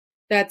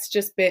that's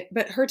just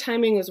but her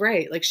timing was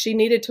right. Like she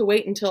needed to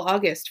wait until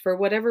August for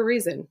whatever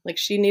reason. Like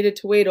she needed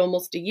to wait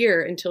almost a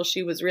year until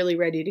she was really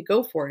ready to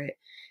go for it.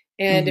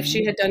 And if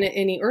she Mhm. had done it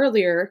any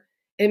earlier,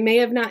 it may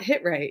have not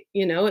hit right.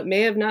 It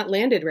may have not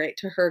landed right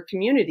to her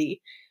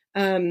community,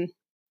 um,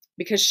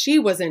 because she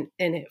wasn't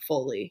in it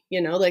fully.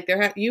 Like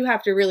you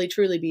have to really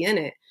truly be in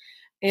it.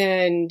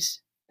 And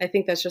I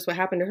think that's just what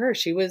happened to her.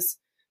 She was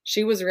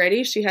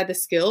ready. She had the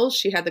skills.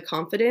 She had the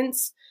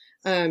confidence.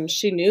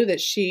 She knew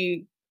that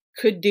she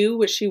could do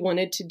what she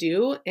wanted to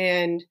do,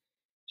 and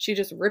she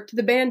just ripped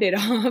the band-aid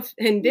off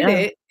and did Yeah.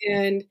 it.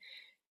 And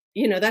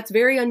that's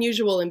very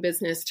unusual in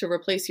business to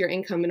replace your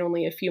income in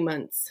only a few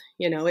months.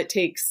 It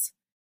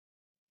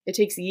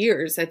takes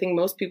years. I think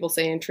most people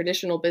say in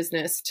traditional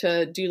business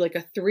to do like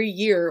a 3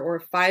 year or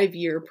a 5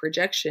 year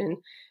projection.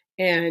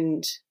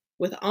 And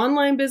with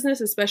online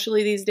business,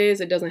 especially these days,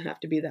 it doesn't have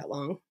to be that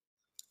long.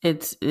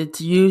 It's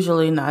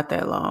usually not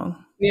that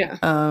long. Yeah.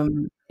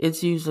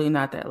 It's usually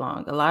not that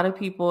long. A lot of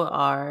people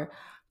are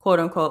quote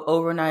unquote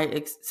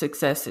overnight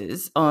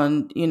successes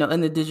on, in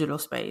the digital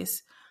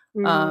space,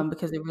 Hmm.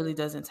 because it really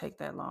doesn't take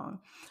that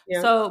long.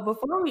 Yeah. So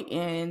before we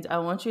end, I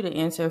want you to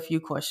answer a few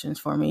questions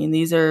for me, and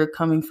these are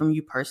coming from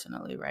you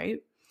personally, right?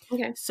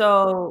 Okay.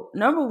 So,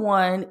 number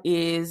one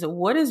is,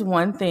 what is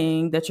one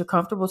thing that you're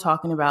comfortable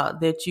talking about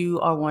that you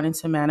are wanting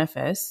to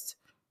manifest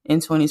in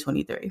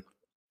 2023?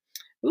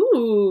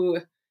 Ooh,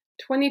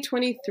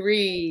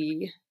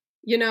 2023.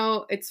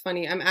 It's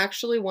funny. I'm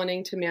actually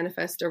wanting to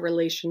manifest a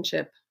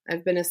relationship.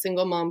 I've been a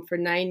single mom for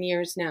 9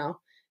 years now,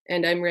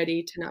 and I'm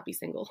ready to not be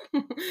single.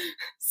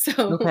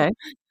 So Okay.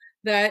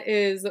 that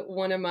is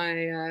one of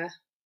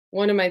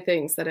my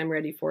things that I'm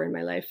ready for in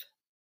my life.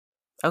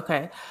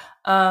 Okay.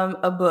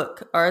 A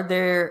book. Are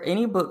there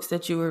any books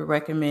that you would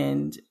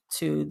recommend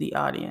to the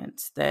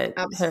audience that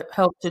Abs-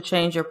 help to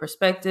change your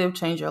perspective,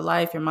 change your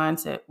life, your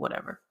mindset,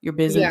 whatever, your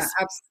yeah, business?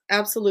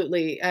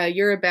 absolutely.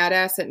 You're a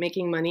Badass at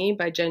Making Money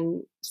by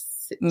Jen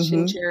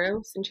Mm-hmm.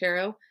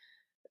 Sincero.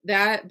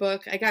 That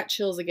book, I got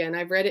chills again.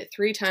 I've read it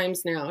 3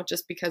 times now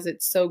just because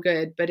it's so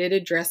good, but it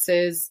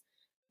addresses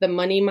the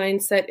money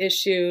mindset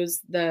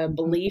issues, the Mm-hmm.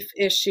 belief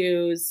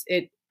issues.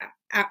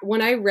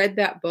 When I read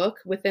that book,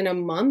 within a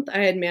month, I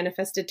had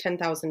manifested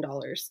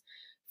 $10,000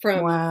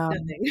 from Wow.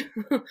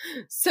 nothing.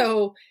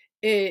 So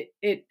it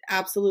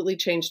absolutely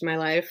changed my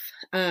life.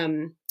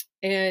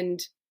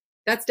 And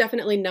that's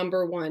definitely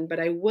number one. But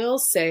I will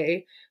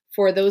say,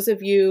 for those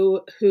of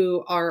you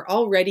who are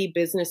already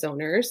business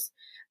owners,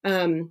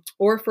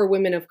 or for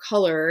women of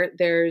color,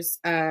 there's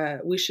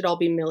We Should All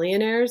Be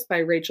Millionaires by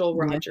Rachel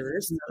Yes.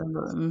 Rogers.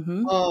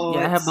 Mm-hmm. Oh,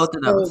 Yeah, I have it's both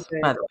of so those,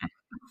 by good. the way.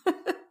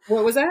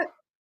 What was that?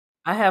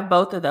 I have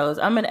both of those.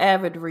 I'm an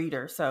avid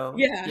reader,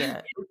 so Yeah.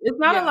 yeah. It's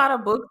not a Yeah. lot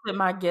of books that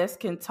my guests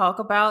can talk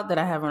about that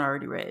I haven't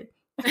already read.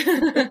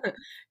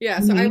 Yeah,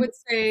 so I Mhm, would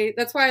say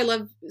that's why I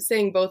love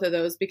saying both of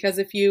those, because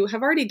if you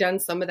have already done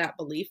some of that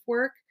belief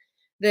work,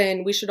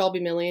 then We Should All Be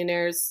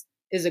Millionaires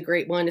is a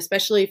great one,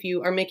 especially if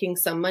you are making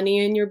some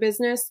money in your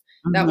business.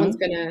 That one's mhm,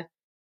 going to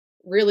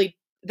really,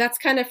 that's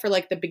kind of for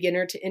like the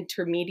beginner to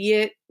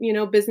intermediate,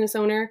 business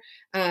owner.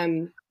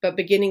 But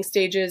beginning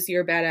stages,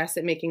 you're a badass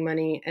at making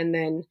money. And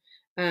then,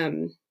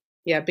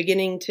 yeah,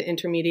 beginning to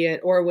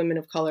intermediate or women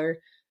of color,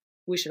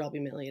 We Should All Be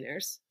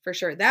Millionaires for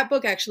sure. That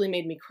book actually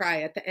made me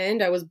cry at the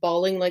end. I was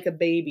bawling like a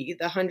baby.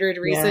 The 100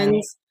 yeah,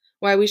 Reasons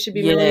Why We Should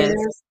Be yes,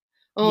 Millionaires.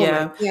 Oh my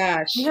yeah.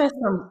 She gosh. has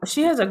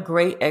she has a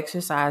great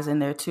exercise in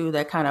there too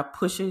that kinda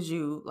pushes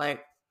you,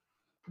 like,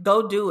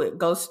 "Go do it,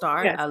 go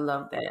start." Yes. I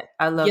love that.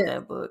 I love Yes.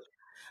 that book.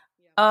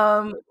 Yeah.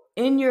 Um,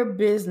 in your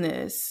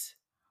business,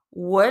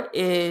 what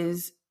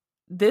is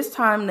this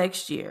time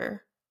next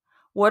year,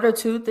 what are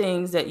 2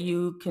 things that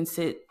you can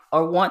sit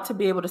or want to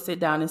be able to sit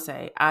down and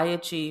say, "I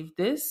achieved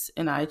this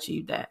and I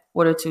achieved that"?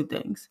 What are 2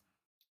 things?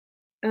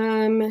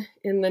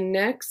 In the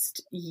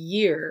next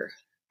year,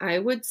 I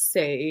would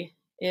say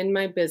in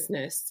my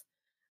business,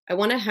 I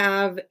want to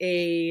have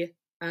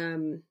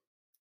um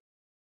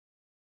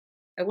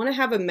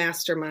a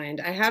mastermind.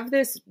 I have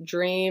this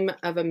dream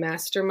of a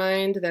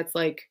mastermind that's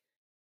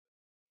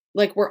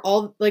like we're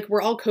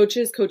all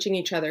coaches coaching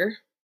each other.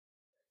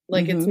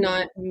 Like it's Mhm.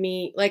 not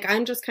me, like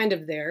I'm just kind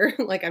of there,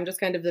 like I'm just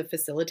kind of the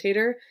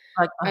facilitator.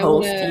 Like a I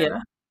want host, to yeah.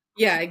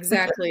 Yeah,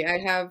 exactly. I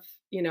have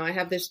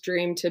this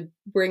dream to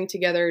bring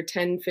together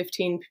 10,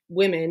 15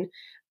 women,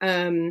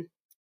 um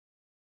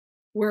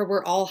where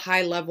we're all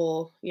high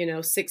level,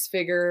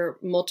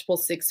 multiple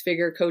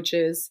six-figure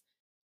coaches,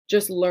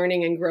 just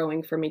learning and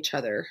growing from each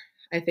other.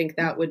 I think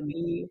Mhm.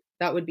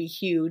 that would be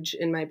huge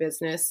in my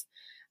business.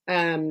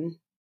 Um,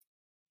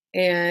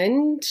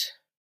 and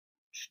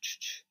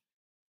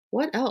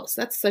what else?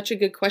 That's such a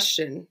good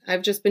question.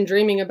 I've just been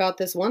dreaming about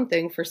this one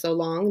thing for so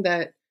long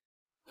that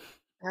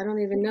I don't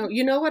even know.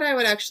 You know what I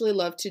would actually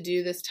love to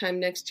do this time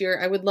next year?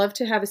 I would love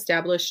to have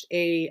established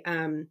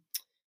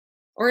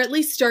or at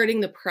least starting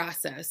the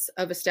process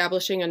of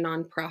establishing a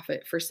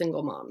nonprofit for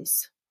single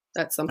moms.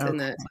 That's something Okay.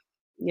 that,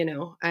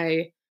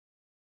 I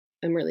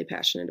am really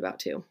passionate about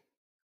too.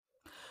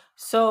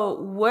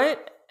 So,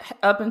 what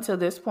up until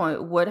this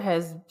point, what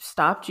has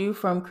stopped you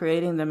from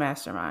creating the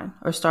mastermind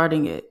or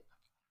starting it?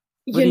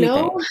 What You do you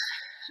know, think?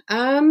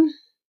 um,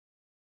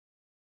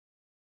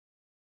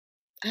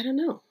 I don't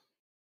know.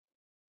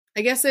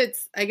 I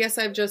guess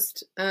I've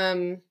just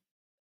been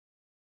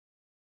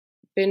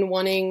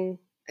wanting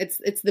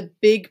it's the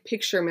big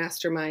picture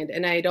mastermind,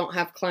 and I don't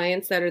have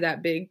clients that are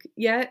that big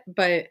yet,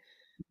 but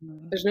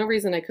Mhm. there's no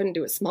reason I couldn't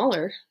do it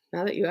smaller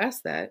now that you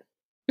asked that.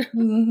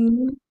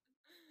 Mhm.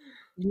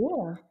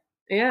 Yeah.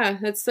 Yeah,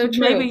 that's so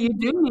Maybe true. you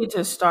do need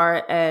to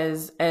start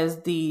as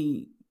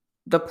the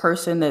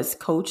person that's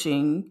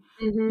coaching,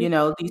 Mhm.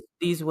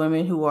 these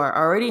women who are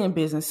already in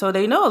business, so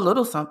they know a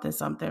little something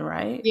something,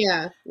 right?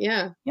 Yeah,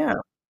 yeah. Yeah,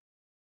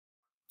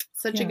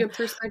 Such a yeah. good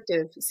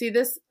perspective. See,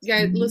 this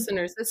guy, Mhm.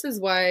 listeners, this is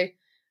why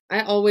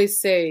I always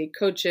say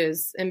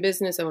coaches and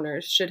business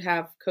owners should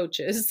have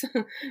coaches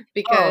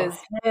Oh,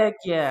 because heck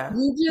yeah.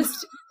 you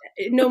just,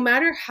 no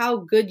matter how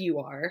good you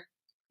are,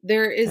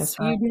 That's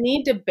right. You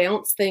need to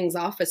bounce things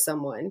off of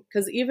someone,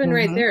 because even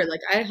right Mm-hmm. there,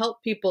 like, I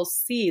help people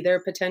see their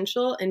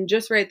potential, and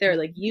just right there,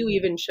 like, you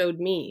even showed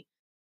me,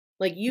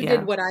 like, you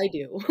did Yeah. what I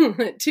do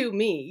to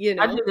me, you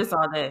I do know? this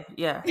all day.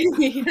 Yeah.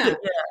 Yeah.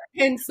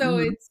 Yeah. And so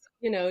Mhm. it's,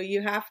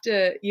 you have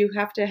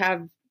to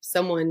have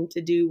someone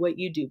to do what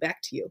you do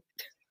back to you.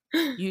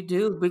 You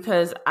do,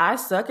 because I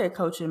suck at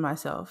coaching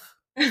myself.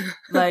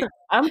 Like,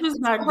 I'm just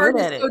It's the not good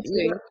at hardest it,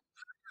 coaching.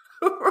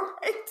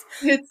 right?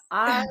 It's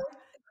I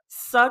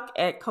suck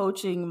at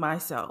coaching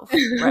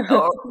myself, right?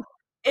 Or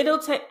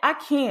I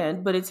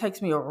can, but it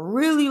takes me a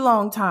really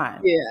long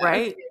time, yeah,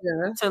 right?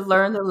 yeah, To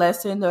learn the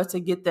lesson or to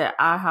get that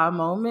aha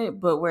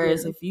moment. But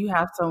whereas yeah, if you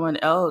have someone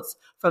else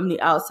from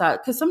the outside,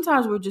 because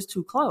sometimes we're just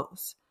too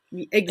close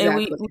and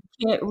we exactly.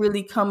 can't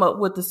really come up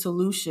with the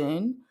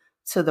solution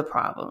to the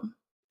problem,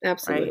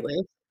 right?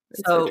 Absolutely.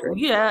 It's so So true.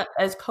 yeah,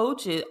 as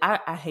coaches,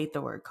 I hate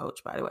the word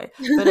coach, by the way,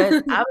 but as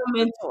I'm a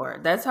mentor,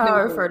 that's how I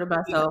refer Mentor. to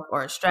Yeah. myself,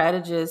 or a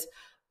strategist.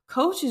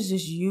 Coaches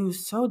just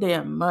use so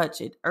damn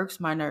much; it irks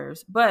my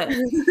nerves. But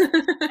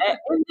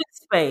in this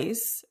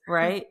space,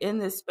 right? In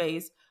this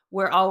space,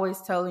 we're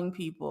always telling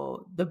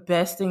people the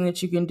best thing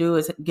that you can do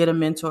is get a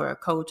mentor, a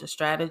coach, a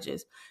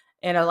strategist.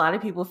 And a lot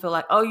of people feel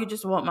like, oh, you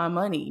just want my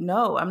money.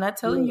 No, I'm not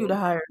telling you to No.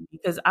 hire me,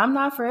 because I'm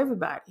not for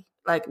everybody.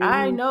 Like,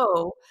 I Mhm.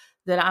 know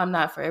that I'm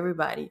not for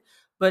everybody.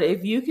 But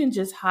if you can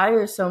just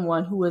hire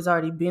someone who has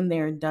already been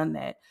there and done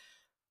that,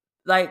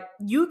 like,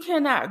 you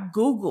cannot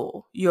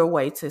Google your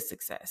way to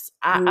success.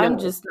 I'm No,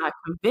 just not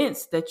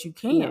convinced that you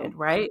can, no,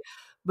 right?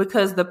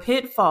 Because the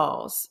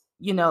pitfalls,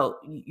 you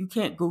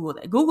can't Google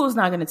that. Google's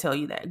not going to tell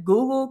you that.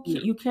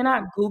 no, You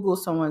cannot Google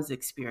someone's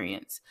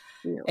experience.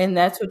 no. And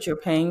that's what you're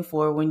paying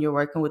for when you're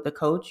working with a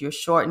coach. You're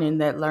shortening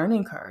that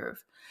learning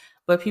curve.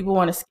 But people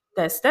want to skip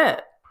that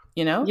step,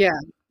 you know? Yeah,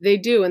 they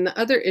do, and the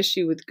other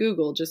issue with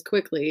Google, just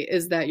quickly,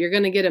 is that you're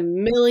gonna get a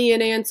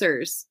million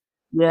answers,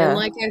 and Yeah.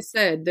 like I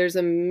said, there's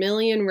a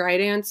million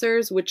right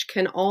answers, which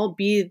can all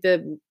be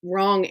the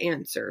wrong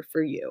answer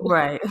for you.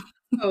 Right.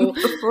 So,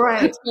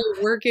 Right. that's why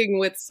working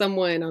with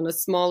someone on a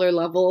smaller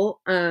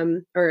level,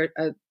 or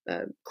a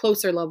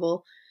closer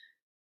level,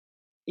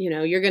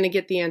 you're gonna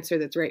get the answer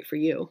that's right for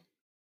you.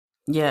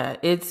 Yeah,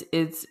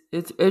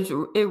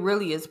 it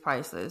really is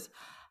priceless.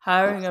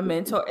 Hiring a Absolutely.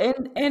 mentor,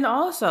 and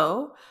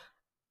also,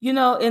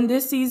 in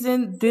this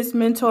season, this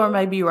mentor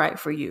may be right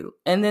for you.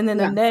 And then in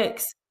the Yeah.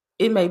 next,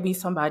 it may be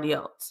somebody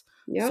else.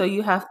 So Yep.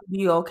 you have to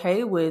be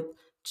okay with,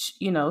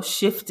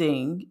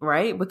 shifting,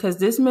 right? Because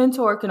this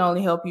mentor can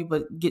only help you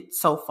but get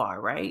so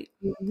far, right?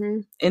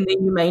 Mhm. And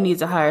then you may need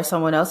to hire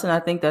someone else. And I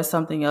think that's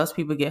something else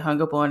people get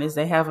hung up on, is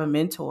they have a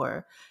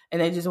mentor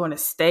and they just want to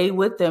stay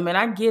with them. And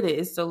I get it.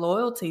 It's the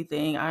loyalty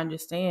thing. I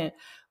understand.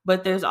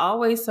 But there's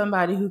always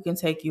somebody who can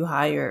take you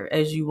higher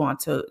as you want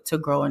to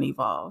grow and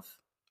evolve.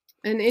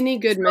 And any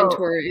good So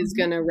mentor is mhm,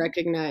 gonna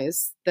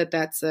recognize that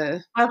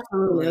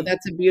absolutely.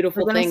 that's a They're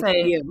beautiful gonna thing for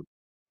say, you.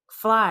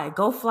 fly,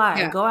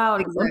 Yeah, go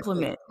out and exactly.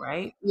 implement,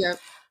 right? Yep.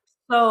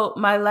 So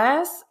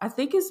I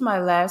think it's my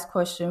last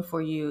question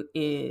for you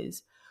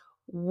is,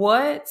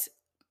 what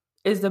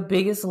is the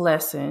biggest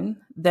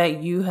lesson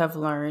that you have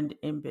learned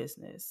in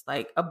business?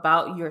 Like,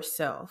 about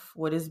yourself,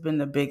 what has been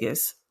the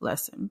biggest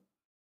lesson?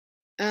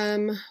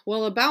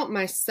 Well, about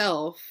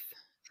myself,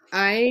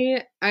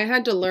 I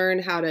had to learn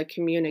how to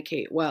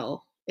communicate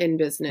well in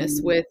business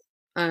Mm. with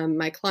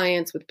my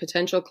clients, with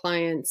potential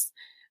clients,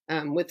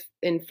 with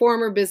in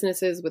former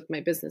businesses, with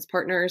my business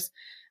partners,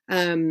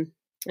 um,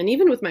 and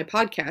even with my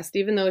podcast.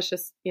 Even though it's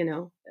just,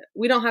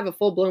 we don't have a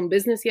full blown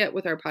business yet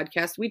with our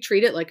podcast, we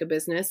treat it like a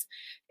business,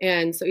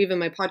 and so even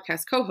my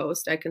podcast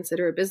co-host, I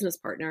consider a business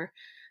partner,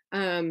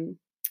 um,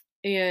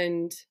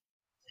 and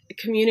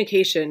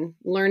communication,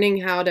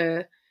 learning how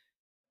to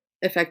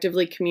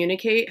effectively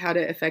communicate, how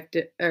to effect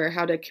it, or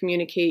how to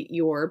communicate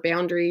your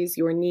boundaries,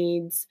 your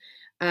needs,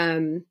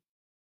 um,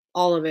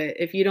 all of it.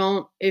 If you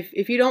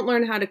don't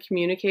learn how to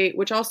communicate,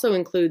 which also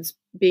includes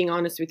being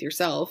honest with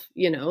yourself,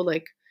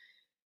 like,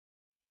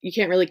 you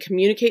can't really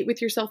communicate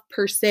with yourself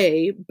per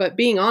se, but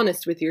being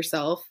honest with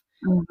yourself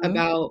Mhm.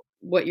 about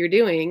what you're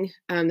doing,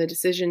 the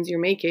decisions you're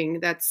making,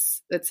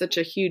 that's such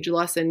a huge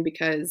lesson,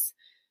 because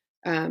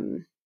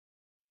um,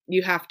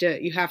 you have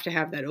to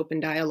have that open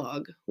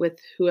dialogue with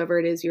whoever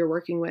it is you're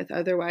working with.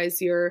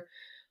 Otherwise, you're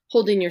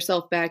holding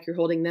yourself back, you're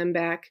holding them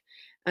back,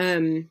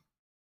 um,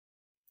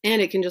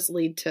 and it can just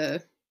lead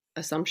to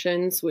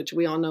assumptions, which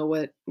we all know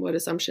what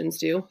assumptions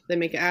do. They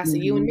make an ass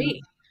of you and Mhm.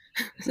 me.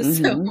 So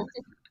Mhm.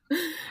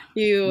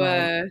 you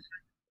Right.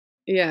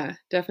 yeah,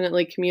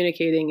 definitely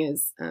communicating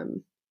is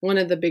one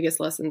of the biggest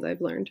lessons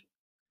I've learned.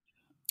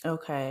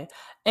 Okay.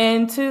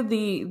 And to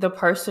the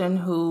person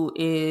who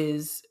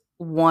is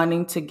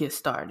wanting to get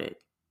started,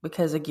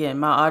 because again,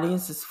 my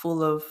audience is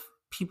full of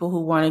people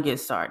who want to get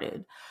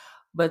started,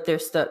 but they're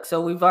stuck.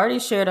 So we've already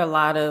shared a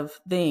lot of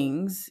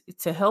things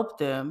to help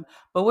them,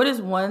 but what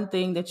is one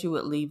thing that you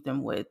would leave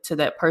them with, to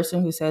that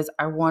person who says,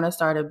 I want to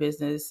start a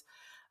business,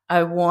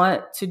 I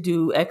want to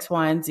do X,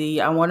 Y, and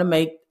Z, I want to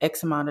make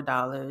X amount of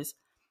dollars,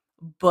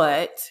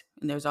 but,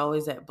 and there's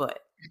always that but.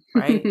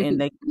 right? And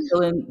they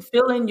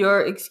fill in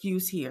your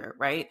excuse here,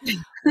 right?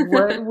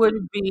 What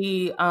would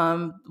be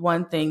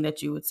one thing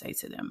that you would say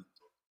to them?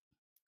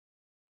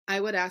 I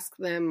would ask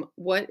them,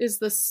 what is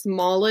the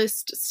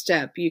smallest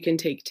step you can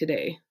take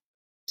today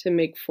to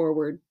make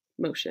forward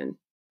motion?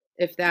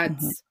 If Mhm,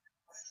 that's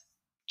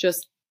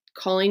just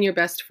calling your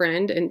best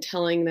friend and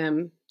telling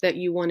them that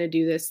you want to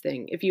do this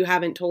thing, if you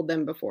haven't told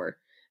them before,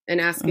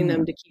 and asking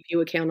them mhm. to keep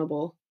you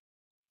accountable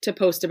to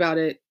post about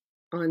it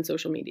on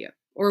social media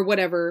or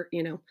whatever,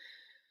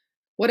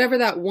 whatever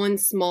that one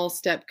small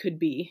step could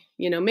be.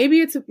 Maybe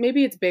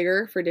it's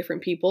bigger for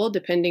different people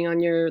depending on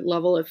your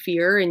level of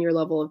fear and your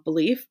level of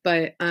belief,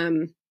 but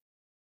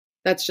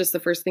that's just the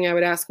first thing I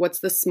would ask. What's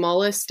the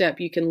smallest step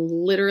you can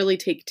literally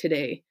take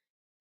today?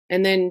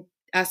 And then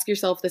ask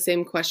yourself the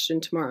same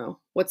question tomorrow.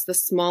 What's the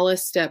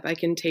smallest step I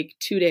can take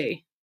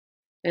today?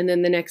 And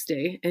then the next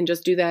day, and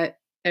just do that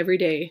every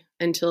day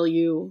until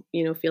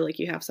feel like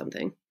you have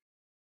something.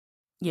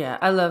 Yeah,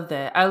 I love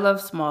that. I love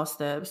small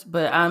steps,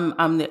 but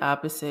I'm the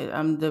opposite.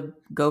 I'm the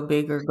go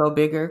bigger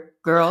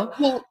girl,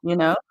 Well, you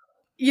know?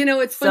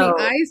 it's funny. So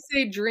I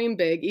say dream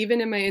big, even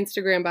in my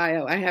Instagram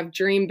bio. I have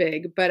dream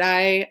big, but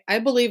I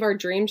believe our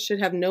dreams should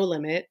have no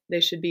limit.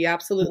 They should be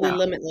absolutely no.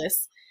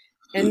 limitless.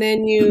 And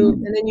then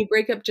you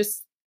break up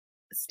just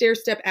stair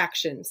step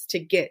actions to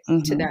get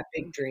to Mhm. that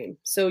big dream.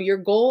 So your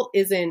goal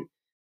isn't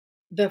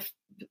the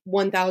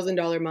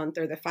 $1,000 month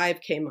or the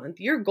 5K month.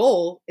 Your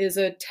goal is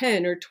a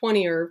 10 or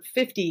 20 or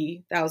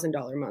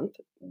 $50,000 month,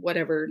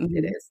 whatever it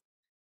Mhm. is.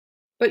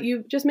 But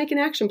you just make an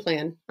action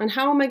plan on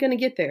how am I going to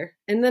get there?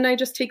 And then I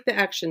just take the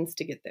actions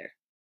to get there.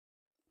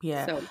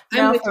 Yeah. So I'm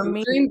Now with for you.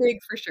 me, Dream big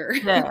for sure.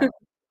 yeah,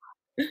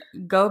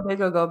 go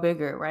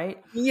bigger,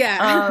 right?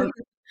 Yeah. Um,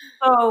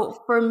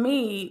 so for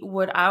me,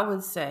 what I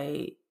would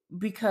say,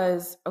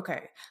 because,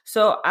 okay,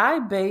 so I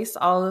base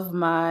all of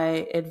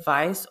my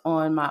advice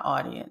on my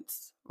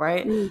audience,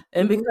 right?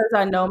 And Mm-hmm. because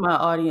I know my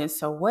audience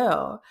so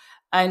well,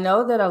 I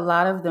know that a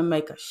lot of them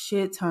make a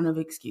shit ton of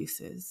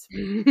excuses.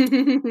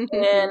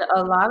 And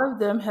a lot of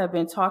them have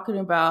been talking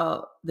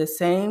about the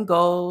same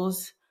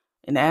goals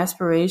and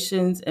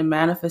aspirations and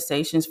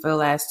manifestations for the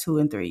last 2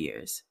 and 3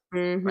 years,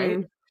 right?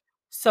 Mm-hmm.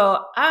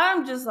 So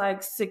I'm just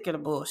like sick of the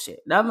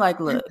bullshit. I'm like,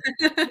 look,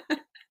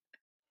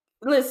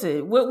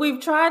 listen, what we've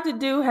tried to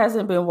do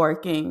hasn't been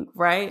working,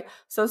 right?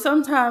 So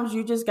sometimes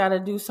you just got to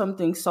do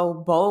something so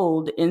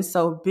bold and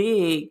so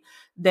big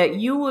that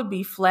you would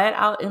be flat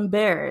out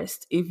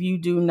embarrassed if you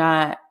do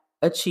not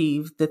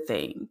achieve the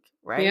thing,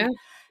 Yeah. right?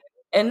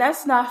 And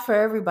that's not for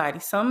everybody.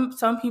 Some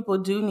people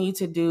do need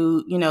to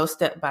do,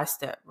 step by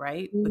step,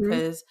 right? Mm-hmm.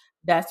 Because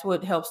that's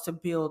what helps to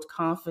build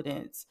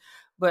confidence.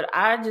 But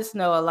I just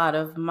know a lot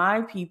of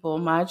my people,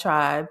 my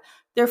tribe,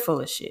 they're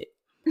full of shit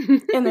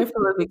and they're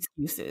full of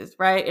excuses,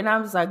 right? And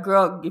I'm just like,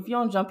 girl, if you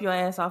don't jump your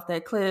ass off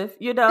that cliff,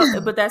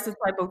 but that's the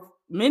type of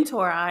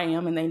mentor I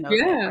am, and they know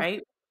that, Yeah.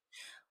 right?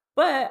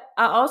 But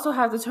I also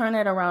have to turn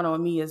that around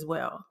on me as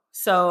well.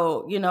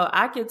 So,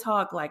 I could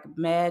talk like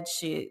mad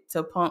shit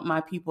to pump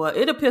my people up.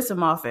 It'll piss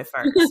them off at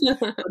first,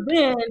 but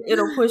then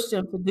it'll push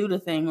them to do the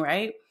thing,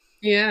 right?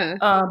 Yeah.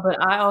 But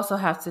I also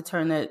have to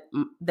turn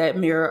that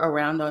mirror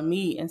around on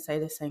me and say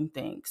the same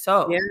thing.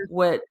 So, Yeah.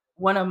 what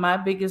one of my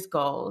biggest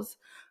goals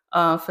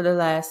for the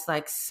last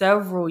like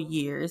several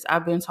years,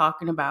 I've been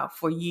talking about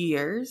for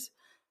years,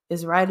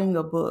 is writing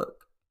a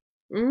book.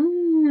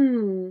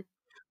 Mm.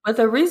 But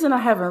the reason I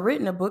haven't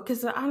written a book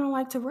is that I don't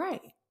like to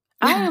write.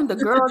 I am the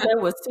girl that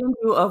would send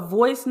you a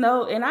voice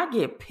note, and I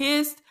get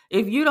pissed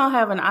if you don't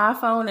have an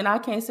iPhone and I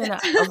can't send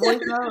a voice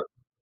note.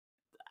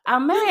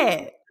 I'm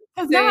mad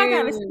because now I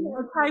got to sit Same.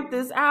 and type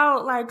this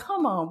out. Like,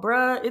 come on,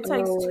 bruh. It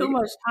takes Oh, too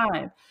much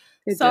time.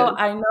 it So does.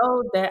 I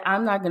know that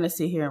I'm not going to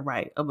sit here and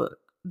write a book.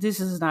 This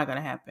is not going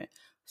to happen.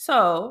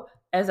 So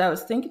as I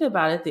was thinking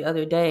about it the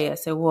other day, I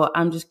said, well,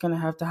 I'm just going to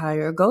have to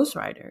hire a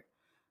ghostwriter,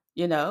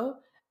 you know,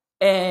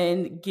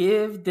 and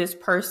give this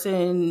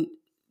person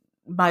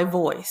my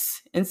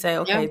voice and say,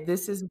 Yeah. okay,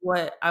 this is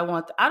what I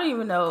want. I don't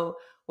even know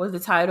what the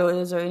title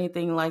is or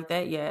anything like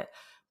that yet,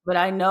 but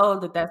I know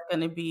that that's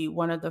going to be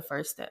one of the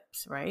first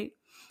steps, right?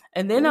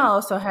 And then I Yeah.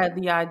 also had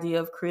the idea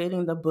of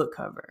creating the book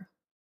cover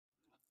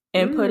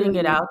and putting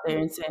it Mm. out there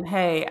and saying,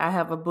 hey, I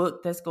have a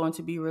book that's going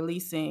to be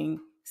releasing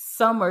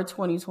summer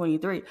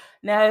 2023.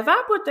 Now, if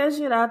I put that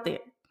shit out there,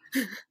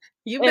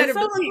 You and better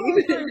summer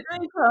believe.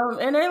 2023 come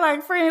and they're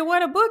like, friend, where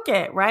the book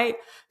at? Right.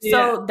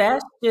 Yeah. So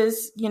that's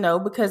just,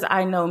 because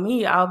I know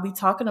me, I'll be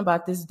talking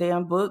about this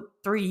damn book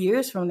 3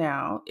 years from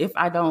now if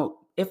I'm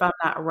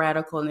not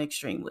radical and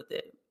extreme with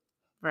it.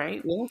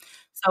 Right. Yeah.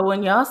 So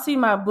when y'all see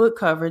my book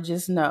cover,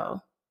 just know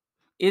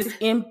it's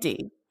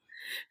empty.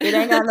 It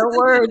ain't got no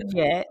words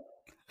yet,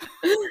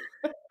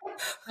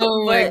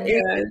 Oh my but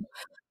it's god.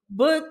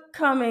 book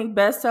coming,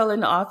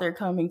 best-selling author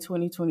coming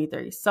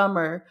 2023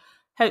 summer.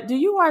 Do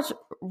you watch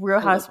Real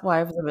I love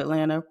Housewives of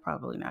Atlanta?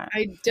 Probably not.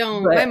 I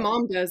don't. My But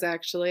mom does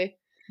actually.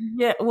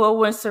 yeah, well,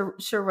 when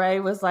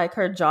Sheree was like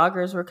her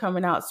joggers were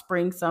coming out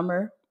spring,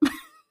 summer,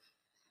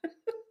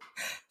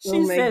 Oh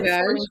she my said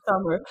gosh. spring,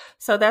 summer.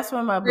 So that's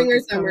when my Spring book or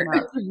is coming summer.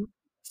 out.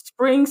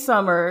 Spring,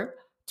 summer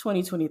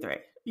 2023.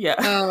 Yeah.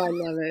 Oh, I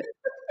love it.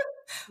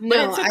 But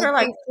it No, took I her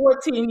like think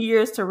 14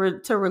 years to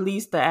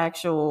release the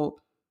actual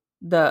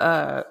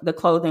the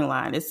clothing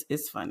line.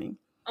 It's funny.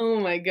 oh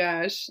my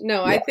gosh.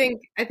 No, Yeah.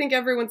 I think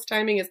everyone's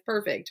timing is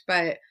perfect,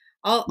 but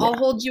I'll Yeah.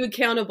 hold you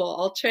accountable.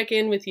 I'll check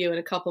in with you in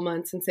a couple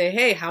months and say,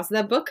 "Hey, how's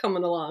that book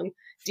coming along?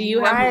 Do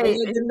you have more Right.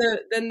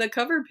 than the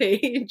cover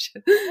page?"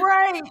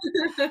 Right.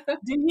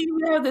 Do you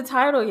even have the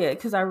title yet?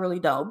 Because I really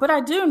don't. But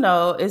I do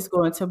know it's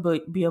going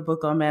to be a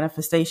book on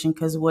manifestation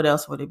because what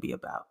else would it be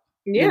about?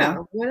 You Yeah,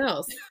 know? what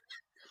else?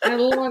 I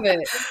love it.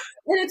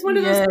 And it's one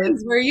of those Yes.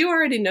 things where you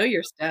already know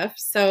your stuff,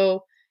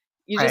 so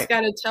you just Right.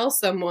 got to tell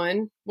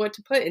someone what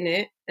to put in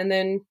it, and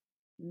then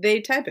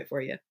they type it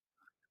for you.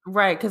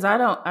 Right. Because I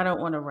don't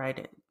want to write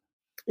it.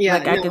 Yeah,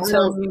 Like I no, can I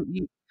tell don't.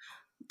 you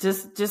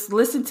just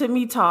listen to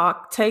me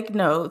talk, take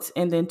notes,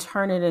 and then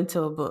turn it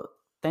into a book.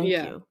 Thank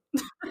Yeah. you.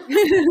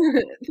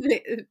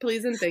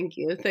 Please and thank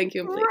you. Thank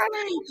you and please.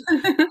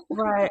 Right.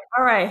 Right.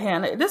 All right,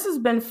 Hannah. This has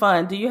been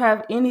fun. Do you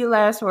have any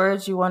last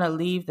words you want to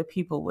leave the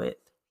people with?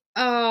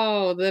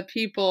 Oh, the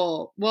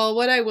people. Well,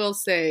 what I will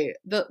say,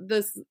 the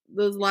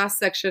last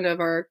section of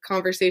our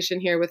conversation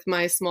here with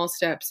my small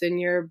steps and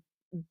your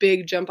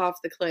big jump off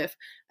the cliff,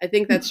 I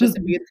think that's just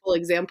a beautiful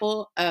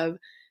example of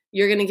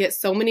you're going to get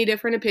so many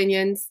different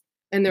opinions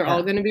and they're all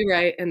Yeah. going to be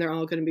right and they're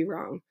all going to be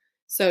wrong.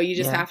 So you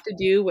just Yeah. have to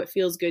do what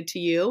feels good to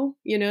you.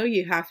 You know,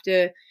 you have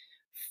to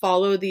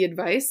follow the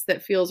advice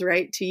that feels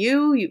right to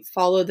you. You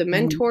follow the Mhm.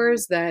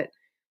 mentors that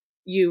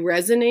you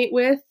resonate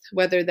with,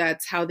 whether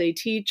that's how they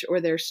teach or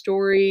their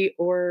story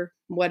or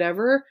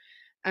whatever,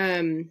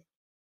 um,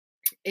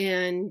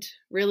 and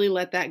really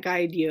let that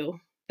guide you.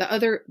 The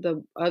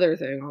other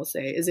thing I'll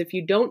say is if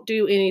you don't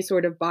do any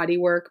sort of body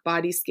work,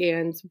 body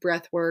scans,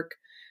 breath work,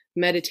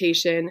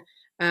 meditation,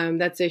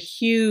 that's a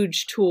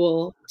huge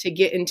tool to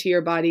get into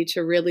your body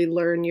to really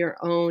learn your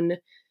own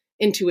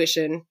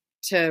intuition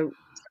to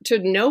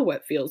know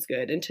what feels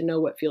good and to know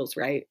what feels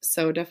right.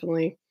 So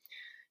definitely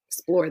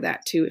explore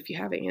that too if you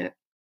haven't yet.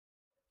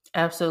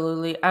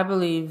 Absolutely. I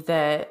believe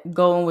that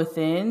going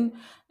within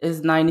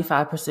is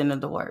 95%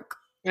 of the work.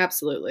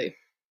 Absolutely.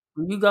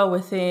 When you go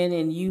within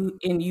and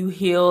you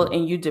heal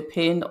and you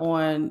depend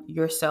on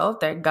yourself,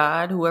 that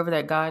God, whoever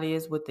that God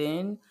is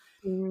within,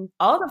 Mhm.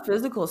 all the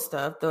physical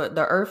stuff,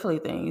 the earthly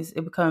things,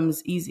 it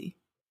becomes easy.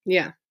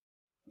 Yeah.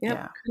 Yep.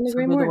 Yeah. Couldn't So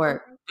agree do the more.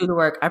 work. Do the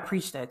work. I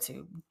preach that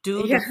too.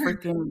 Do the Yeah.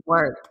 freaking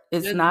work.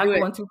 It's Let's do not it.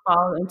 going to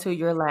fall into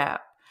your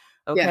lap.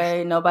 Yeah.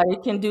 Okay. Nobody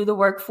can do the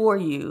work for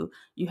you.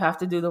 You have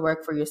to do the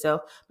work for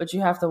yourself, but you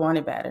have to want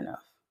it bad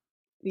enough.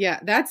 Yeah.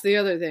 That's the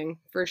other thing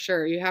for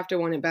sure. You have to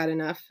want it bad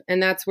enough.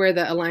 And that's where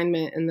the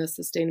alignment and the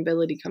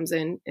sustainability comes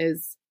in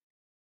is,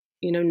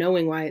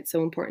 knowing why it's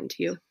so important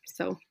to you.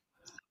 So,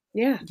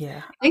 yeah.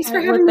 Yeah. Thanks All for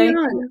right. Well, having me thank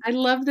on. you. I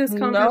love this No,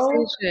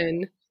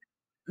 conversation.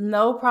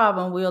 no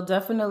problem. We'll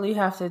definitely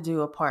have to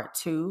do a part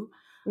two.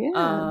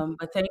 Yeah.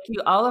 But thank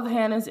you. All of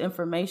Hannah's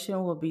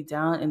information will be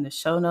down in the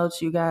show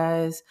notes, you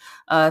guys.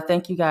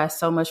 Thank you guys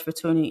so much for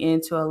tuning in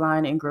to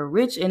Align and Grow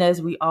Rich. And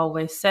as we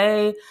always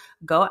say,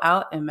 go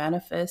out and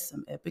manifest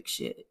some epic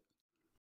shit.